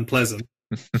was unpleasant.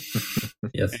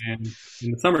 Yes. And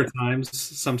in the summer times,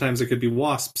 sometimes it could be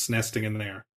wasps nesting in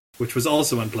there, which was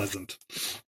also unpleasant.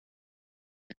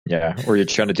 Yeah, or you're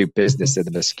trying to do business and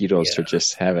the mosquitoes are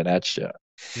just having at you.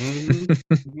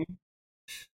 Mm-hmm.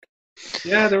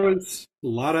 Yeah, there was a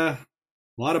lot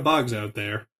of bugs out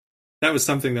there. That was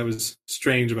something that was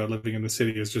strange about living in the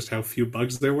city, is just how few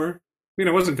bugs there were. I mean,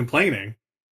 I wasn't complaining,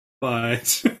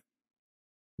 but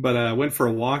I went for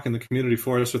a walk in the community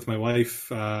forest with my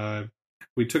wife.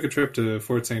 We took a trip to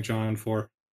Fort St. John for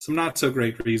some not so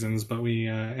great reasons, but we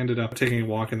ended up taking a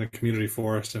walk in the community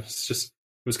forest. And it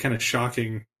was kind of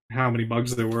shocking how many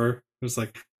bugs there were. It was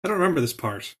like, I don't remember this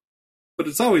part, but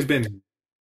it's always been.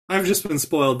 I've just been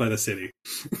spoiled by the city.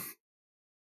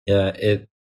 Yeah, it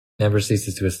never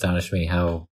ceases to astonish me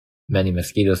how many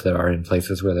mosquitoes there are in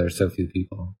places where there are so few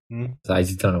people. Mm-hmm. So I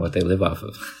just don't know what they live off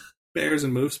of. Bears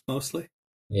and moose, mostly.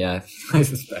 Yeah, I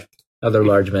suspect. Other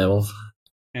large mammals.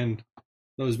 And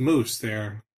those moose, they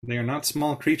are not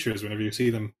small creatures whenever you see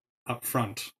them up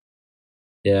front.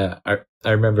 Yeah, I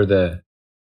remember it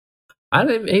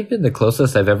may have been the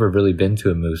closest I've ever really been to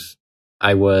a moose.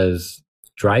 I was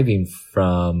driving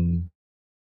from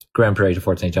Grand Prairie to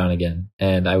Fort St. John again,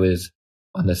 and I was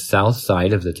on the south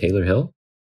side of the Taylor Hill,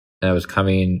 and I was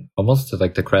coming almost to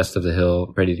like the crest of the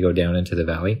hill, ready to go down into the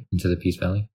valley, into the Peace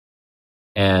Valley.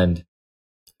 And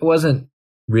I wasn't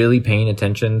really paying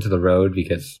attention to the road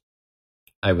because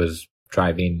I was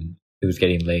driving, it was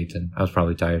getting late, and I was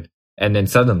probably tired. And then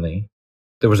suddenly,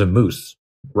 there was a moose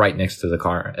right next to the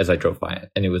car as I drove by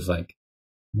it, and it was like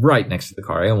right next to the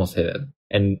car. I almost hit it.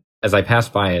 And as I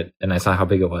passed by it and I saw how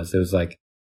big it was like,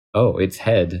 oh, its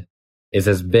head is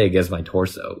as big as my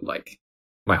torso, like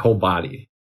my whole body.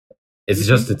 It's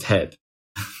just its head.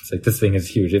 It's like, this thing is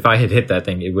huge. If I had hit that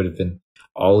thing, it would have been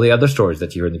all the other stories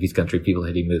that you hear in the Peace Country, people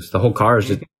hitting moose. The whole car is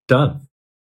just done.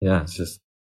 Yeah,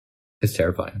 it's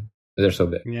terrifying. They're so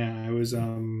big. Yeah, I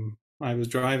was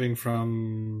driving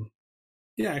from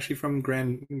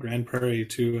Grand Prairie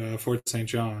to Fort St.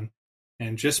 John,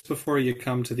 and just before you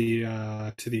come to the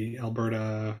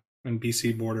Alberta and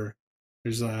BC border,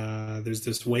 there's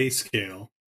this weigh scale,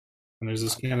 and there's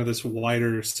this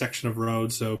wider section of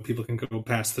road so people can go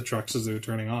past the trucks as they're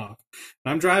turning off.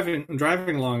 And I'm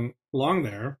driving along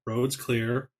there, road's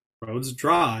clear, road's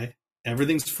dry,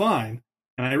 everything's fine.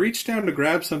 And I reached down to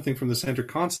grab something from the center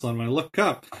console, and when I look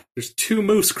up, there's 2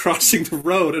 moose crossing the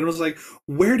road, and I was like,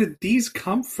 where did these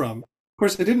come from? Of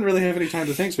course, I didn't really have any time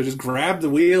to think, so I just grabbed the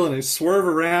wheel, and I swerve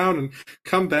around and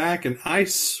come back, and I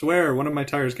swear one of my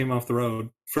tires came off the road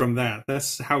from that.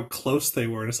 That's how close they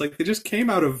were. And it's like they just came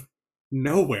out of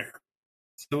nowhere.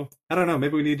 So, I don't know,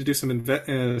 maybe we need to do some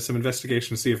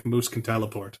investigation to see if moose can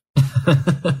teleport.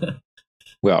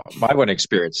 Well,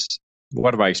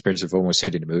 one of my experiences of almost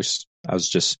hitting a moose, I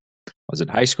was in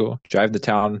high school, driving to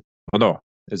town. Oh no,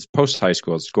 it's post high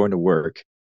school. I was going to work,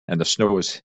 and the snow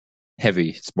was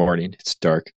heavy. It's morning. It's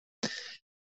dark,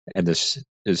 and this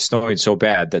is snowing so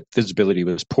bad that visibility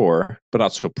was poor, but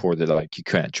not so poor that like you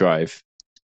can't drive.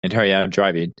 And here I am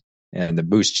driving, and the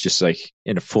moose just like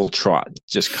in a full trot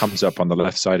just comes up on the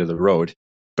left side of the road.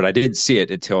 But I didn't see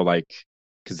it until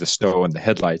because the snow and the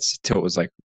headlights, until it was like,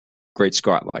 great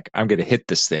Scott, like I'm going to hit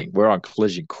this thing. We're on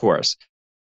collision course.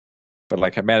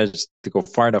 But I managed to go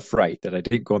far enough right that I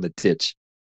didn't go in the ditch.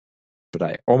 But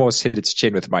I almost hit its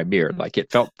chin with my mirror.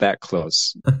 It felt that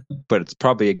close. But it's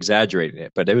probably exaggerating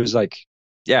it. But it was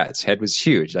its head was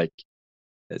huge.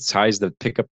 As high as the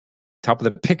top of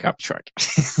the pickup truck.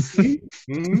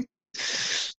 Mm-hmm.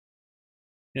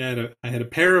 Yeah, I had a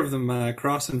pair of them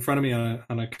cross in front of me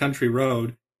on a country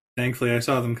road. Thankfully, I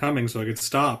saw them coming so I could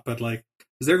stop. But as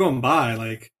they're going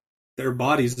by, their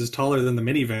bodies is taller than the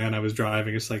minivan I was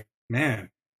driving. It's like, man,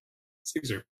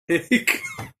 these are big.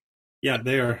 Yeah,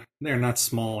 they're not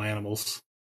small animals.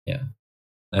 Yeah,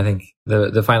 I think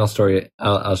the final story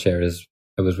I'll share is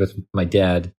I was with my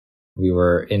dad. We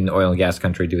were in oil and gas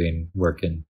country doing work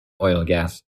in oil and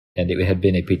gas, and it had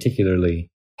been a particularly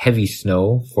heavy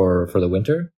snow for the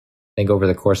winter. I think over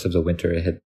the course of the winter, it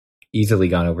had easily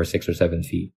gone over 6 or 7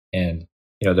 feet, and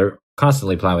they're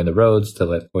constantly plowing the roads to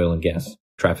let oil and gas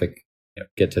traffic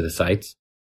get to the sites.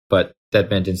 But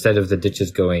that meant instead of the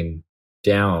ditches going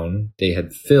down, they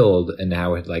had filled and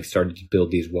now had started to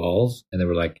build these walls, and there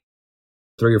were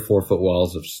 3 or 4 foot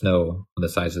walls of snow on the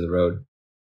sides of the road.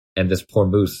 And this poor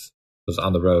moose was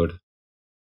on the road,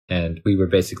 and we were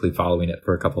basically following it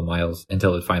for a couple miles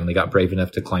until it finally got brave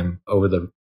enough to climb over the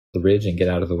ridge and get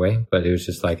out of the way. But it was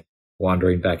just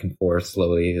wandering back and forth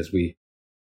slowly as we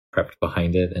crept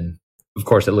behind it. And of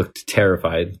course it looked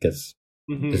terrified because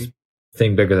this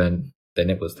thing bigger than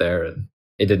it was there, and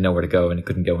it didn't know where to go, and it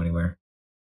couldn't go anywhere.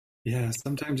 Yeah,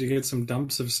 sometimes you get some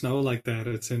dumps of snow like that.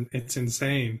 It's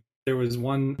insane. There was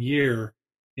one year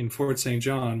in Fort St.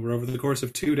 John where over the course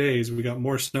of 2 days we got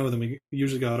more snow than we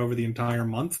usually got over the entire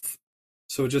month.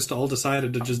 So it just all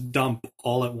decided to just dump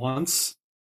all at once.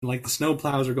 And the snow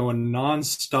plows are going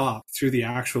nonstop through the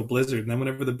actual blizzard. And then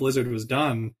whenever the blizzard was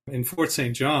done in Fort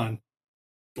St. John,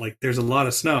 there's a lot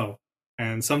of snow.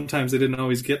 And sometimes they didn't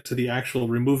always get to the actual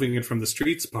removing it from the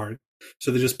streets part.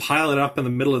 So they just pile it up in the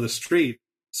middle of the street.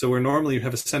 So where normally you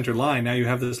have a center line, now you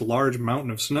have this large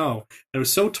mountain of snow. And it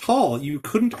was so tall, you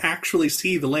couldn't actually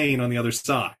see the lane on the other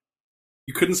side.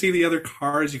 You couldn't see the other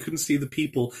cars. You couldn't see the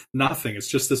people. Nothing. It's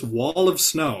just this wall of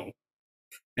snow.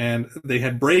 And they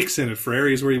had breaks in it for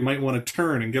areas where you might want to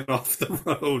turn and get off the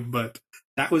road. But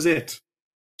that was it.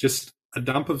 Just a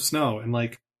dump of snow. And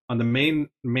on the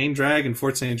main drag in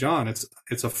Fort St. John, it's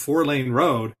a 4-lane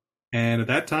road. And at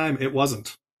that time, it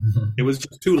wasn't. It was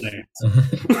just 2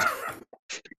 lanes.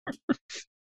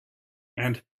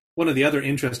 And one of the other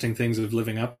interesting things of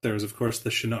living up there is, of course,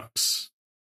 the Chinooks.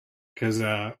 Because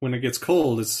when it gets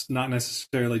cold, it's not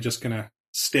necessarily just going to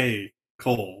stay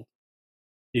cold.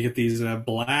 You get these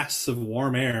blasts of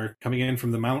warm air coming in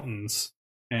from the mountains,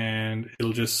 and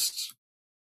it'll just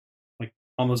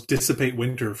almost dissipate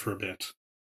winter for a bit.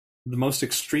 The most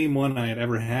extreme one I had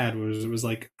ever had was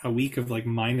a week of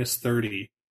minus 30,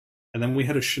 and then we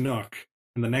had a Chinook,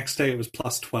 and the next day it was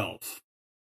plus 12.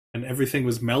 And everything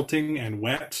was melting and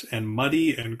wet and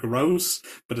muddy and gross,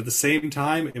 but at the same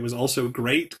time, it was also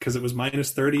great because it was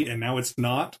minus 30 and now it's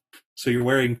not. So you're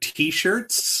wearing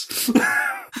t-shirts.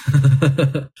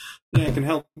 Yeah, it can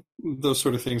help. Those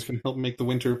sort of things can help make the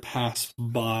winter pass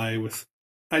by with,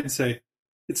 I'd say,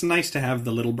 it's nice to have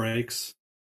the little breaks.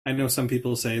 I know some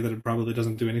people say that it probably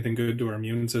doesn't do anything good to our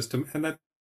immune system, and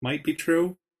might be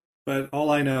true, but all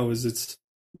I know is it's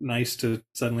nice to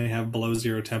suddenly have below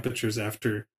zero temperatures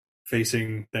after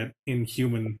facing that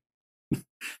inhuman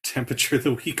temperature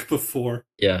the week before.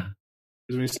 Yeah.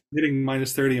 Because when you're hitting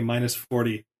minus 30 and minus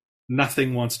 40,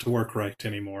 nothing wants to work right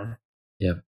anymore.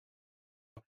 Yep.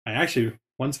 I actually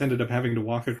once ended up having to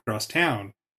walk across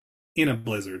town in a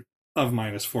blizzard of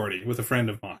minus 40 with a friend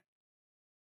of mine.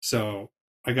 So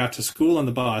I got to school on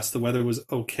the bus, the weather was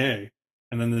okay,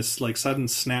 and then this like sudden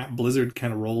snap blizzard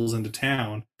kind of rolls into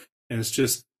town, and it's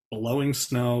just blowing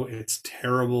snow. It's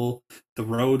terrible. The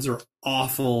roads are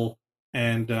awful,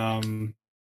 and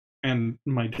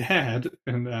my dad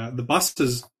and the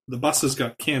buses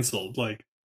got canceled. Like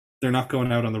they're not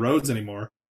going out on the roads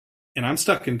anymore, and I'm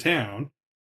stuck in town,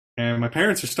 and my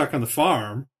parents are stuck on the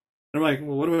farm. And I'm like,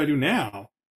 well, what do I do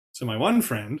now? So my one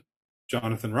friend,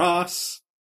 Jonathan Ross,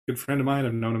 good friend of mine,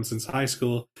 I've known him since high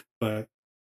school, but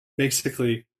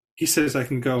basically he says I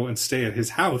can go and stay at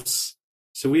his house.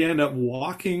 So we end up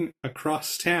walking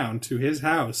across town to his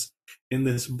house in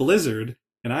this blizzard,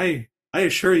 and I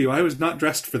assure you I was not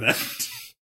dressed for that.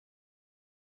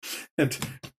 And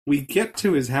we get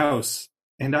to his house,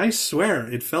 and I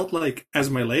swear it felt like, as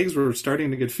my legs were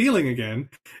starting to get feeling again,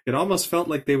 it almost felt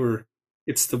like they were,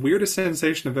 it's the weirdest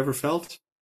sensation I've ever felt.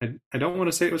 I don't want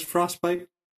to say it was frostbite,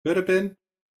 could have been,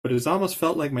 but it almost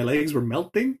felt like my legs were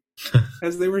melting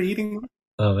as they were heating.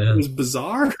 Oh, man. It was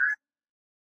bizarre.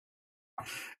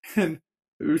 And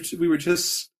we were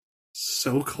just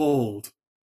so cold,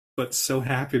 but so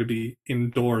happy to be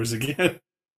indoors again.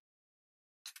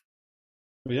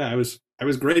 But yeah, I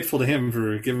was grateful to him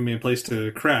for giving me a place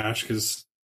to crash, because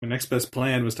my next best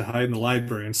plan was to hide in the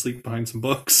library and sleep behind some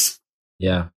books.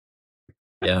 Yeah.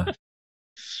 Yeah.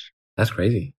 That's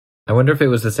crazy. I wonder if it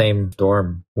was the same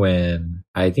storm when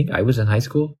I think I was in high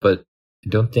school, but I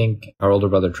don't think our older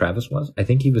brother Travis was. I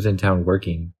think he was in town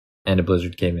working and a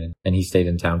blizzard came in and he stayed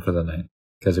in town for the night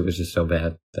because it was just so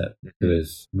bad that it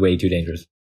was way too dangerous.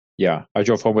 Yeah. I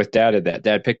drove home with Dad, and that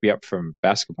Dad picked me up from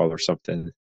basketball or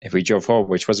something. If we drove home,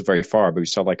 which wasn't very far, but we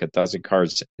saw like a dozen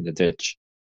cars in the ditch.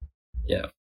 Yeah.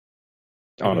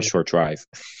 On a short drive.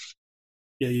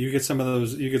 Yeah, you get some of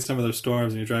those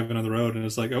storms, and you're driving on the road, and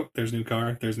it's like, oh, there's a new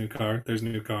car, there's a new car, there's a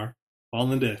new car, all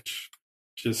in the ditch.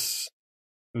 Just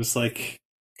like,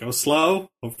 go slow,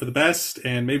 hope for the best,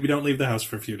 and maybe don't leave the house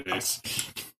for a few days.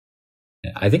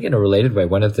 I think in a related way,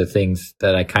 one of the things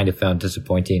that I kind of found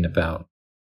disappointing about,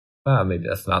 well, maybe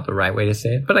that's not the right way to say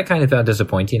it, but I kind of found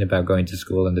disappointing about going to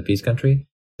school in the Peace Country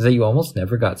is that you almost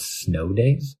never got snow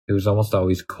days. It was almost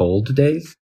always cold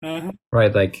days. Uh-huh.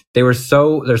 Right, like they're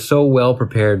so well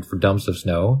prepared for dumps of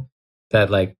snow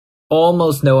that like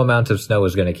almost no amount of snow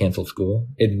is going to cancel school.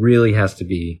 It really has to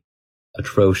be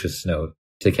atrocious snow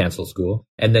to cancel school,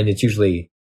 and then it's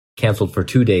usually canceled for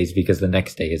 2 days because the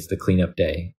next day is the cleanup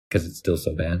day because it's still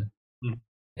so bad.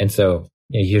 And so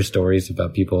you hear stories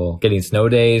about people getting snow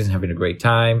days and having a great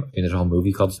time. I mean, there's a whole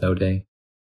movie called Snow Day,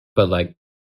 but like.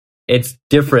 It's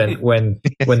different when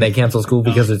they cancel school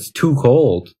because it's too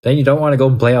cold. Then you don't want to go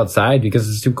and play outside because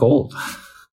it's too cold.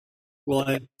 Well,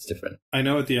 it's different. I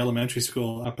know at the elementary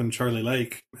school up in Charlie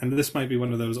Lake, and this might be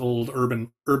one of those old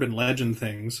urban legend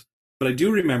things, but I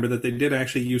do remember that they did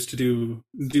actually used to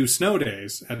do snow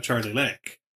days at Charlie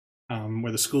Lake,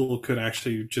 where the school could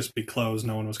actually just be closed,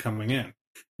 no one was coming in.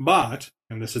 But,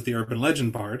 and this is the urban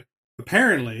legend part,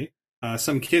 apparently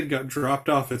some kid got dropped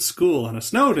off at school on a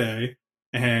snow day,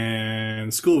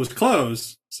 and school was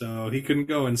closed, so he couldn't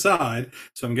go inside.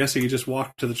 So I'm guessing he just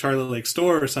walked to the Charlie Lake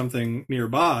store or something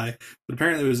nearby. But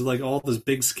apparently it was like all this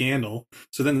big scandal.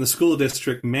 So then the school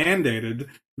district mandated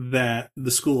that the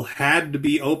school had to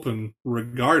be open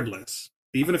regardless,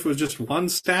 even if it was just one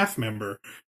staff member,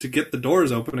 to get the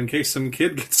doors open in case some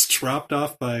kid gets dropped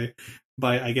off by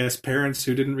I guess parents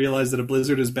who didn't realize that a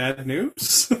blizzard is bad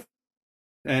news.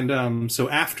 And so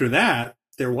after that,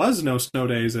 there was no snow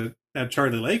days at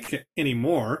Charlie Lake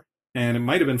anymore, and it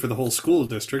might have been for the whole school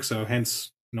district, so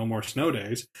hence no more snow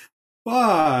days.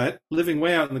 But living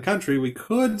way out in the country, we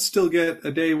could still get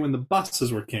a day when the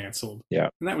buses were canceled. Yeah.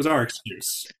 And that was our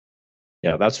excuse.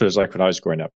 Yeah, that's what it was like when I was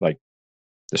growing up. Like,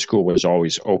 the school was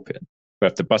always open.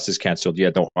 But if the bus is canceled, you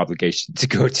had no obligation to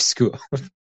go to school.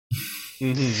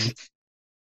 Mm-hmm.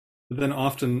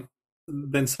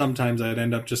 Then sometimes I'd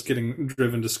end up just getting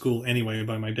driven to school anyway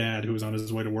by my dad, who was on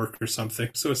his way to work or something.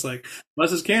 So it's like,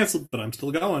 bus is canceled, but I'm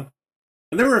still going.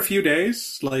 And there were a few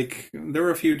days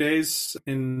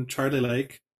in Charlie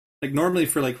Lake, like normally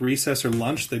for like recess or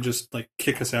lunch, they just like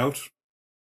kick us out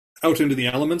into the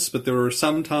elements. But there were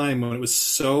some time when it was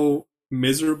so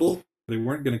miserable They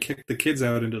weren't going to kick the kids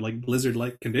out into like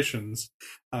blizzard-like conditions.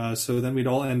 So then we'd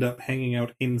all end up hanging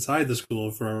out inside the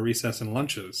school for our recess and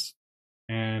lunches.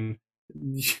 And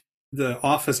the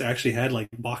office actually had like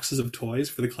boxes of toys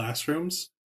for the classrooms.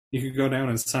 You could go down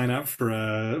and sign up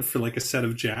for like a set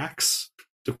of jacks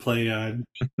to play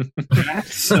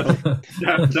jacks. So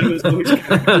that was always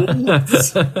kind of cool.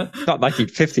 Not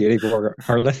 1950 anymore,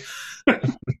 Harlan.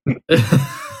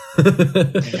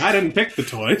 I didn't pick the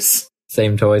toys.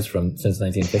 Same toys since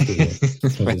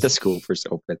 1950. When the school first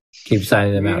opened. Keep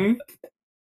signing them out.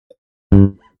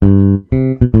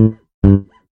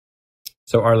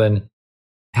 So Arlen,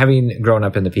 having grown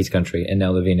up in the Peace Country and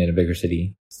now living in a bigger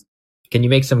city, can you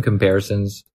make some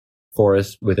comparisons for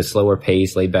us with the slower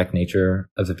pace, laid back nature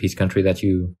of the Peace Country that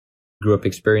you grew up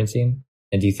experiencing?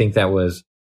 And do you think that was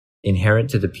inherent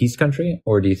to the Peace Country,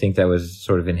 or do you think that was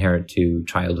sort of inherent to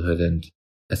childhood and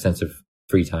a sense of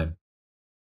free time?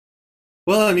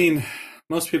 Well, I mean,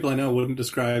 most people I know wouldn't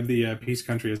describe the Peace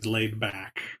Country as laid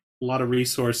back. A lot of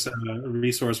resource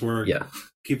work,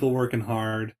 people working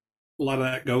hard, a lot of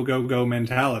that go, go, go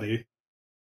mentality.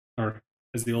 Or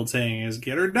as the old saying is,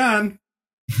 get her done.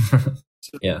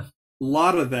 So, a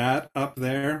lot of that up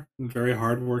there, very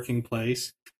hard-working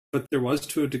place. But there was,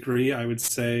 to a degree, I would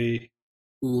say,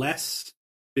 less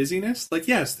busyness. Like,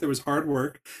 yes, there was hard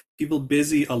work, people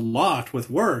busy a lot with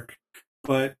work,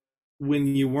 but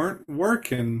when you weren't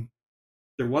working,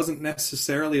 there wasn't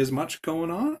necessarily as much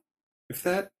going on, if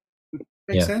that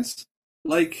makes sense.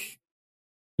 Like,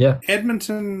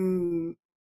 Edmonton,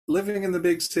 living in the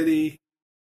big city,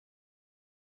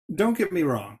 don't get me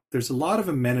wrong, there's a lot of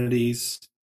amenities,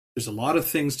 there's a lot of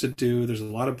things to do, there's a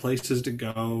lot of places to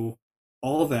go,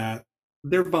 all that.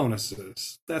 They're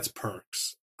bonuses. That's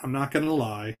perks. I'm not going to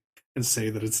lie and say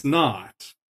that it's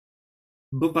not.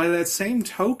 But by that same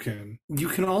token, you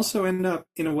can also end up,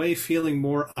 in a way, feeling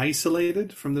more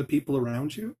isolated from the people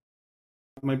around you.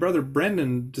 My brother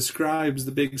Brendan describes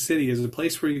the big city as a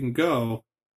place where you can go,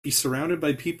 be surrounded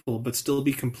by people, but still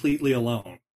be completely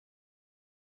alone.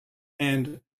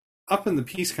 And up in the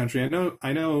Peace Country,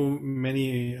 I know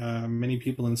many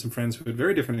people and some friends who had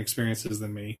very different experiences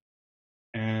than me.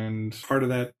 And part of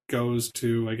that goes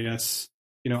to, I guess,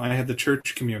 I had the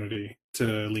church community to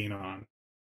lean on.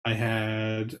 I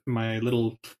had my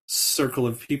little circle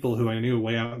of people who I knew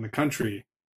way out in the country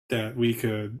that we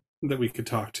could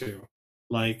talk to.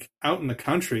 Like, out in the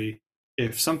country,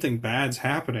 if something bad's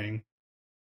happening,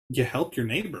 you help your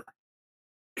neighbor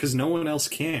because no one else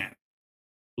can.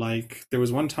 Like, there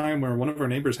was one time where one of our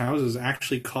neighbors' houses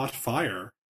actually caught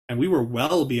fire, and we were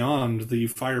well beyond the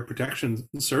fire protection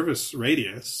service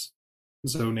radius.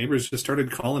 So neighbors just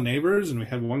started calling neighbors, and we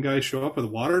had one guy show up with a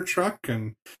water truck,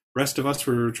 and the rest of us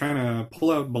were trying to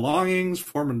pull out belongings,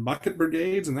 forming bucket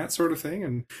brigades and that sort of thing.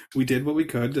 And we did what we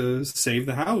could to save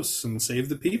the house and save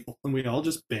the people, and we all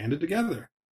just banded together.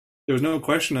 There was no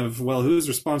question of, well, whose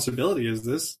responsibility is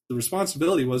this? The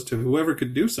responsibility was to whoever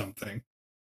could do something.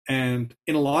 And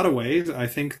in a lot of ways, I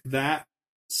think that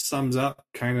sums up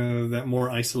kind of that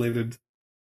more isolated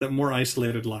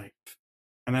life.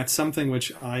 And that's something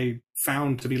which I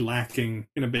found to be lacking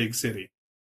in a big city.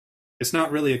 It's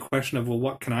not really a question of, well,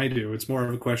 what can I do? It's more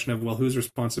of a question of, well, whose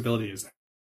responsibility is that?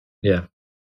 Yeah.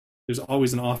 There's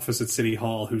always an office at City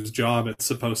Hall whose job it's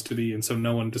supposed to be, and so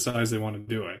no one decides they want to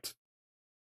do it.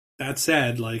 That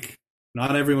said, like,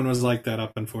 not everyone was like that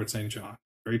up in Fort St. John.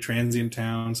 Very transient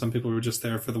town. Some people were just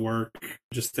there for the work,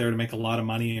 just there to make a lot of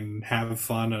money and have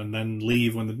fun and then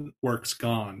leave when the work's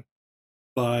gone.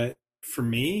 But for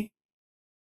me,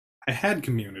 I had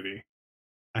community.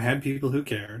 I had people who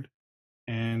cared,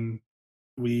 and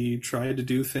we tried to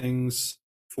do things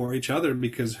for each other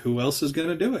because who else is going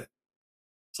to do it?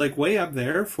 It's like way up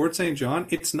there, Fort St. John,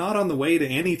 it's not on the way to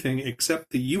anything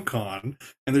except the Yukon,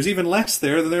 and there's even less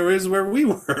there than there is where we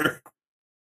were.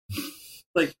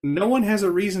 Like, no one has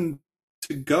a reason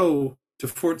to go to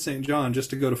Fort St. John just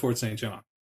to go to Fort St. John.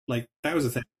 Like, that was the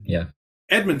thing. Yeah.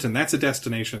 Edmonton, that's a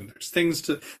destination.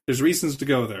 There's reasons to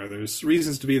go there. There's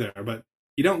reasons to be there. But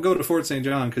you don't go to Fort St.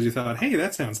 John because you thought, hey,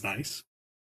 that sounds nice.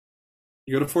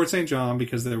 You go to Fort St. John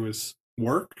because there was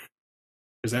work,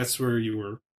 because that's where you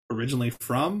were originally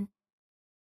from.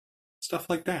 Stuff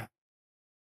like that.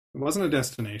 It wasn't a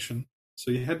destination,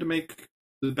 so you had to make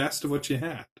the best of what you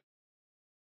had.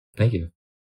 Thank you.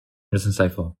 That's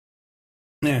insightful.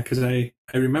 Yeah, because I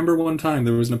remember one time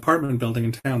there was an apartment building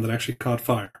in town that actually caught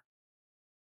fire.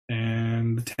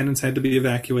 And the tenants had to be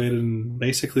evacuated, and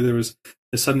basically there was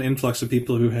a sudden influx of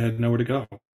people who had nowhere to go.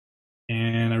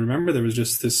 And I remember there was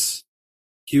just this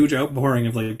huge outpouring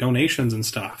of like donations and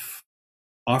stuff.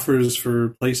 Offers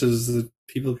for places that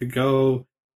people could go,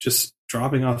 just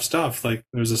dropping off stuff. Like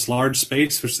there was this large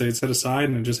space which they had set aside,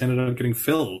 and it just ended up getting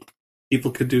filled.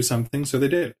 People could do something, so they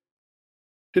did.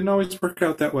 Didn't always work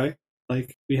out that way.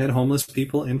 Like we had homeless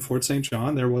people in Fort St.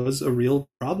 John. There was a real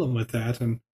problem with that,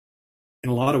 and in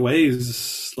a lot of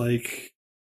ways, like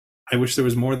I wish there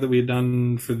was more that we had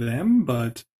done for them,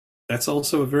 but that's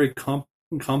also a very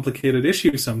complicated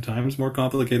issue sometimes, more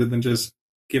complicated than just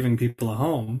giving people a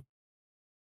home.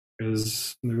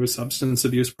 Because there was substance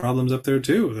abuse problems up there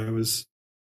too. That was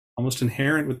almost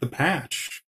inherent with the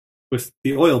patch, with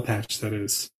the oil patch, that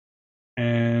is.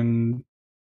 And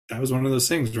that was one of those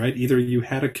things, right? Either you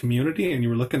had a community and you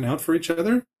were looking out for each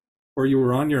other, or you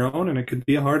were on your own, and it could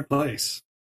be a hard place.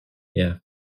 Yeah.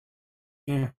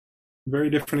 Yeah.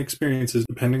 Very different experiences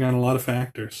depending on a lot of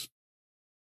factors.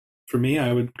 For me,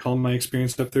 I would call my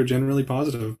experience up there generally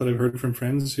positive, but I've heard from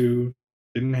friends who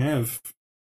didn't have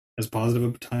as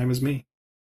positive a time as me.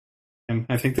 And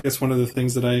I think that's one of the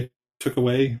things that I took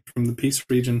away from the Peace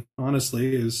region,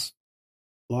 honestly, is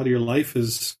a lot of your life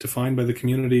is defined by the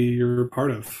community you're a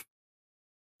part of.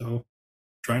 So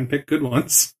try and pick good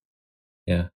ones.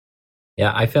 Yeah.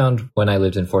 Yeah, I found when I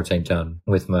lived in Fort St. John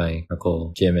with my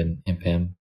uncle Jim and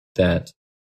Pam that,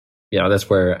 that's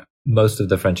where most of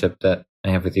the friendship that I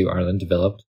have with you, Arlen,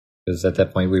 developed. Because at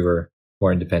that point we were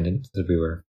more independent, because we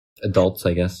were adults,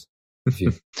 I guess. If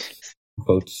you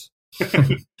quotes.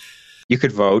 You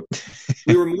could vote.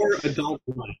 We were more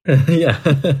adult-like. Yeah.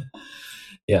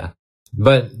 Yeah.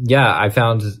 But yeah, I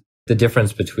found the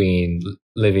difference between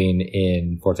living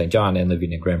in Fort St. John and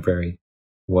living in Grand Prairie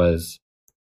was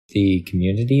the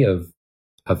community of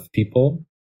people.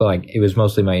 Like it was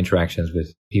mostly my interactions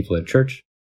with people at church.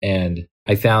 And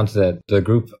I found that the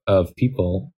group of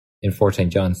people in Fort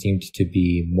St. John seemed to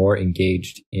be more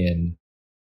engaged in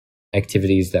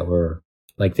activities that were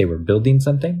like they were building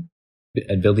something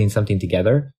and building something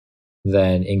together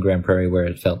than in Grand Prairie, where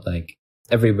it felt like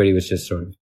everybody was just sort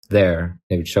of there.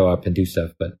 They would show up and do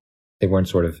stuff, but they weren't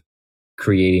sort of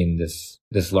creating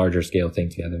this larger scale thing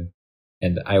together.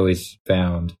 And I always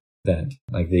found that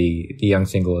like the young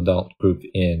single adult group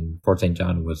in Fort St.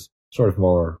 John was sort of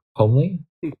more homely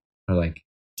or like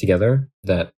together,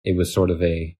 that it was sort of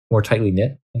a more tightly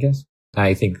knit, I guess.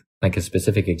 I think like a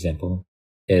specific example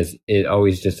is it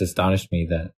always just astonished me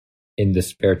that in the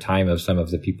spare time of some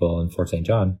of the people in Fort St.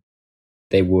 John,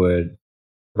 they would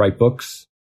write books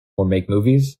or make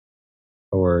movies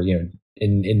or,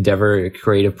 endeavor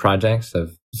creative projects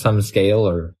of some scale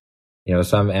or,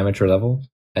 some amateur level.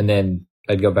 And then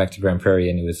I'd go back to Grand Prairie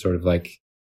and it was sort of like,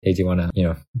 hey, do you want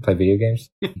to, play video games?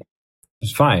 It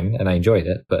was fine and I enjoyed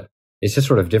it, but it's just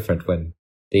sort of different when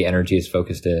the energy is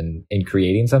focused in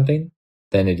creating something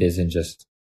than it is in just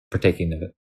partaking of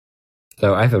it.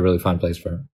 So I have a really fond place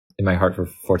in my heart for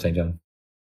Fort St. John.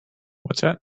 What's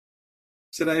that?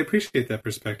 Said I appreciate that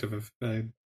perspective of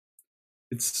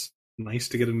it's nice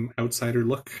to get an outsider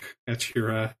look at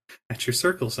your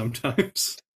circle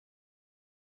sometimes.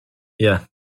 Yeah.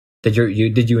 Did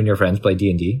you and your friends play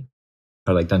D&D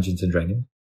or like Dungeons and Dragons?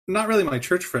 Not really my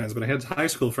church friends, but I had high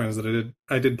school friends that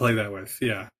I did play that with.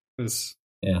 Yeah.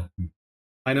 Yeah.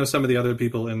 I know some of the other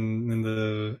people in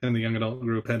the young adult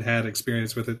group had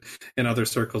experience with it in other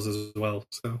circles as well.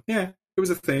 So yeah, it was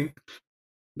a thing.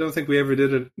 Don't think we ever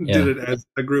did it as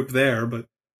a group there, but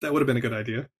that would have been a good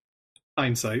idea.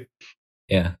 Hindsight.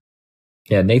 Yeah.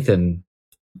 Yeah, Nathan,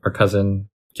 our cousin,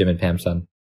 Jim and Pam's son,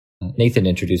 Nathan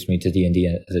introduced me to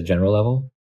D&D as a general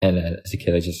level. And as a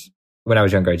kid, when I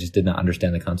was younger, I just did not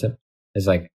understand the concept. It's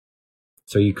like,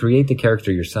 so you create the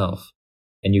character yourself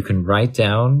and you can write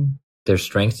down their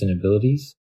strengths and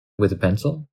abilities with a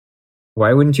pencil.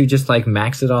 Why wouldn't you just like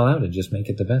max it all out and just make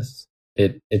it the best?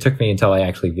 It took me until I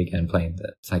actually began playing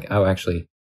that. It's like, oh, actually,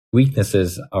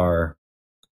 weaknesses are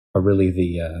really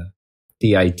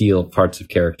the ideal parts of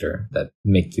character that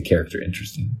make the character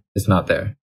interesting. It's not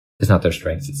their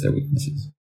strengths, it's their weaknesses.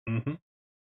 Mm-hmm.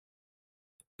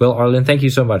 Well, Arlen, thank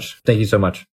you so much. Thank you so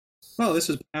much. Well, this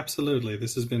has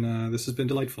been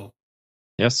delightful.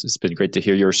 Yes, it's been great to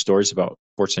hear your stories about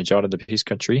Fort St. John and the Peace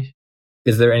Country.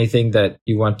 Is there anything that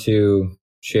you want to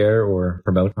share or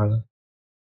promote, Arlen?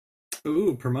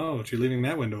 Ooh, promote. You're leaving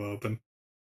that window open.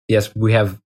 Yes, we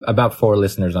have about 4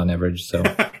 listeners on average, so.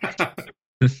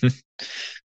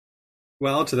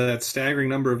 Well, to that staggering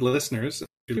number of listeners,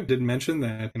 you did mention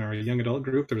that in our young adult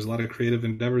group, there was a lot of creative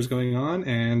endeavors going on,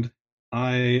 and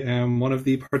I am one of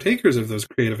the partakers of those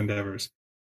creative endeavors.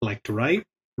 I like to write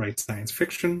science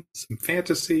fiction, some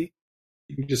fantasy.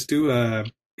 You can just do a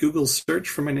Google search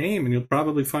for my name, and you'll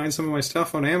probably find some of my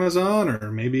stuff on Amazon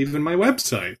or maybe even my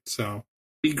website. So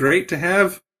it'd be great to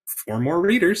have 4 more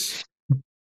readers.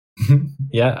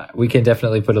 Yeah, we can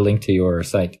definitely put a link to your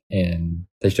site in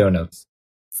the show notes.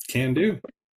 Can do.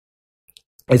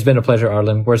 It's been a pleasure,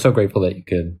 Arlen. We're so grateful that you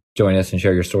could join us and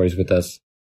share your stories with us.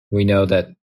 We know that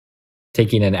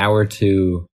taking an hour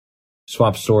to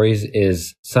swap stories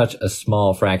is such a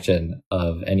small fraction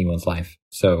of anyone's life.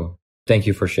 So thank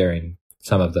you for sharing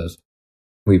some of those.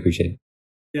 We appreciate it.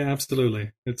 Yeah,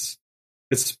 absolutely. It's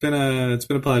been a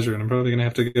pleasure, and I'm probably going to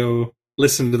have to go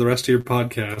listen to the rest of your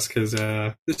podcast because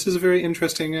this is a very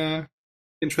interesting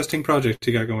project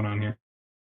you got going on here.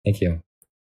 Thank you.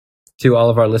 To all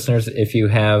of our listeners, if you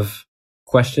have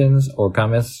questions or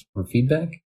comments or feedback,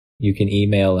 you can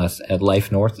email us at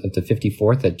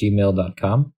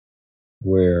lifenorthofthe54th@gmail.com.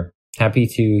 We're happy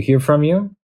to hear from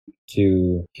you,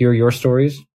 to hear your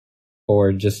stories,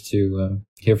 or just to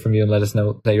hear from you and let us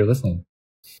know that you're listening.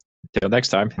 Till next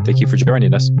time, thank you for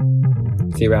joining us.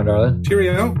 See you around, Arlen.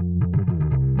 Cheerio.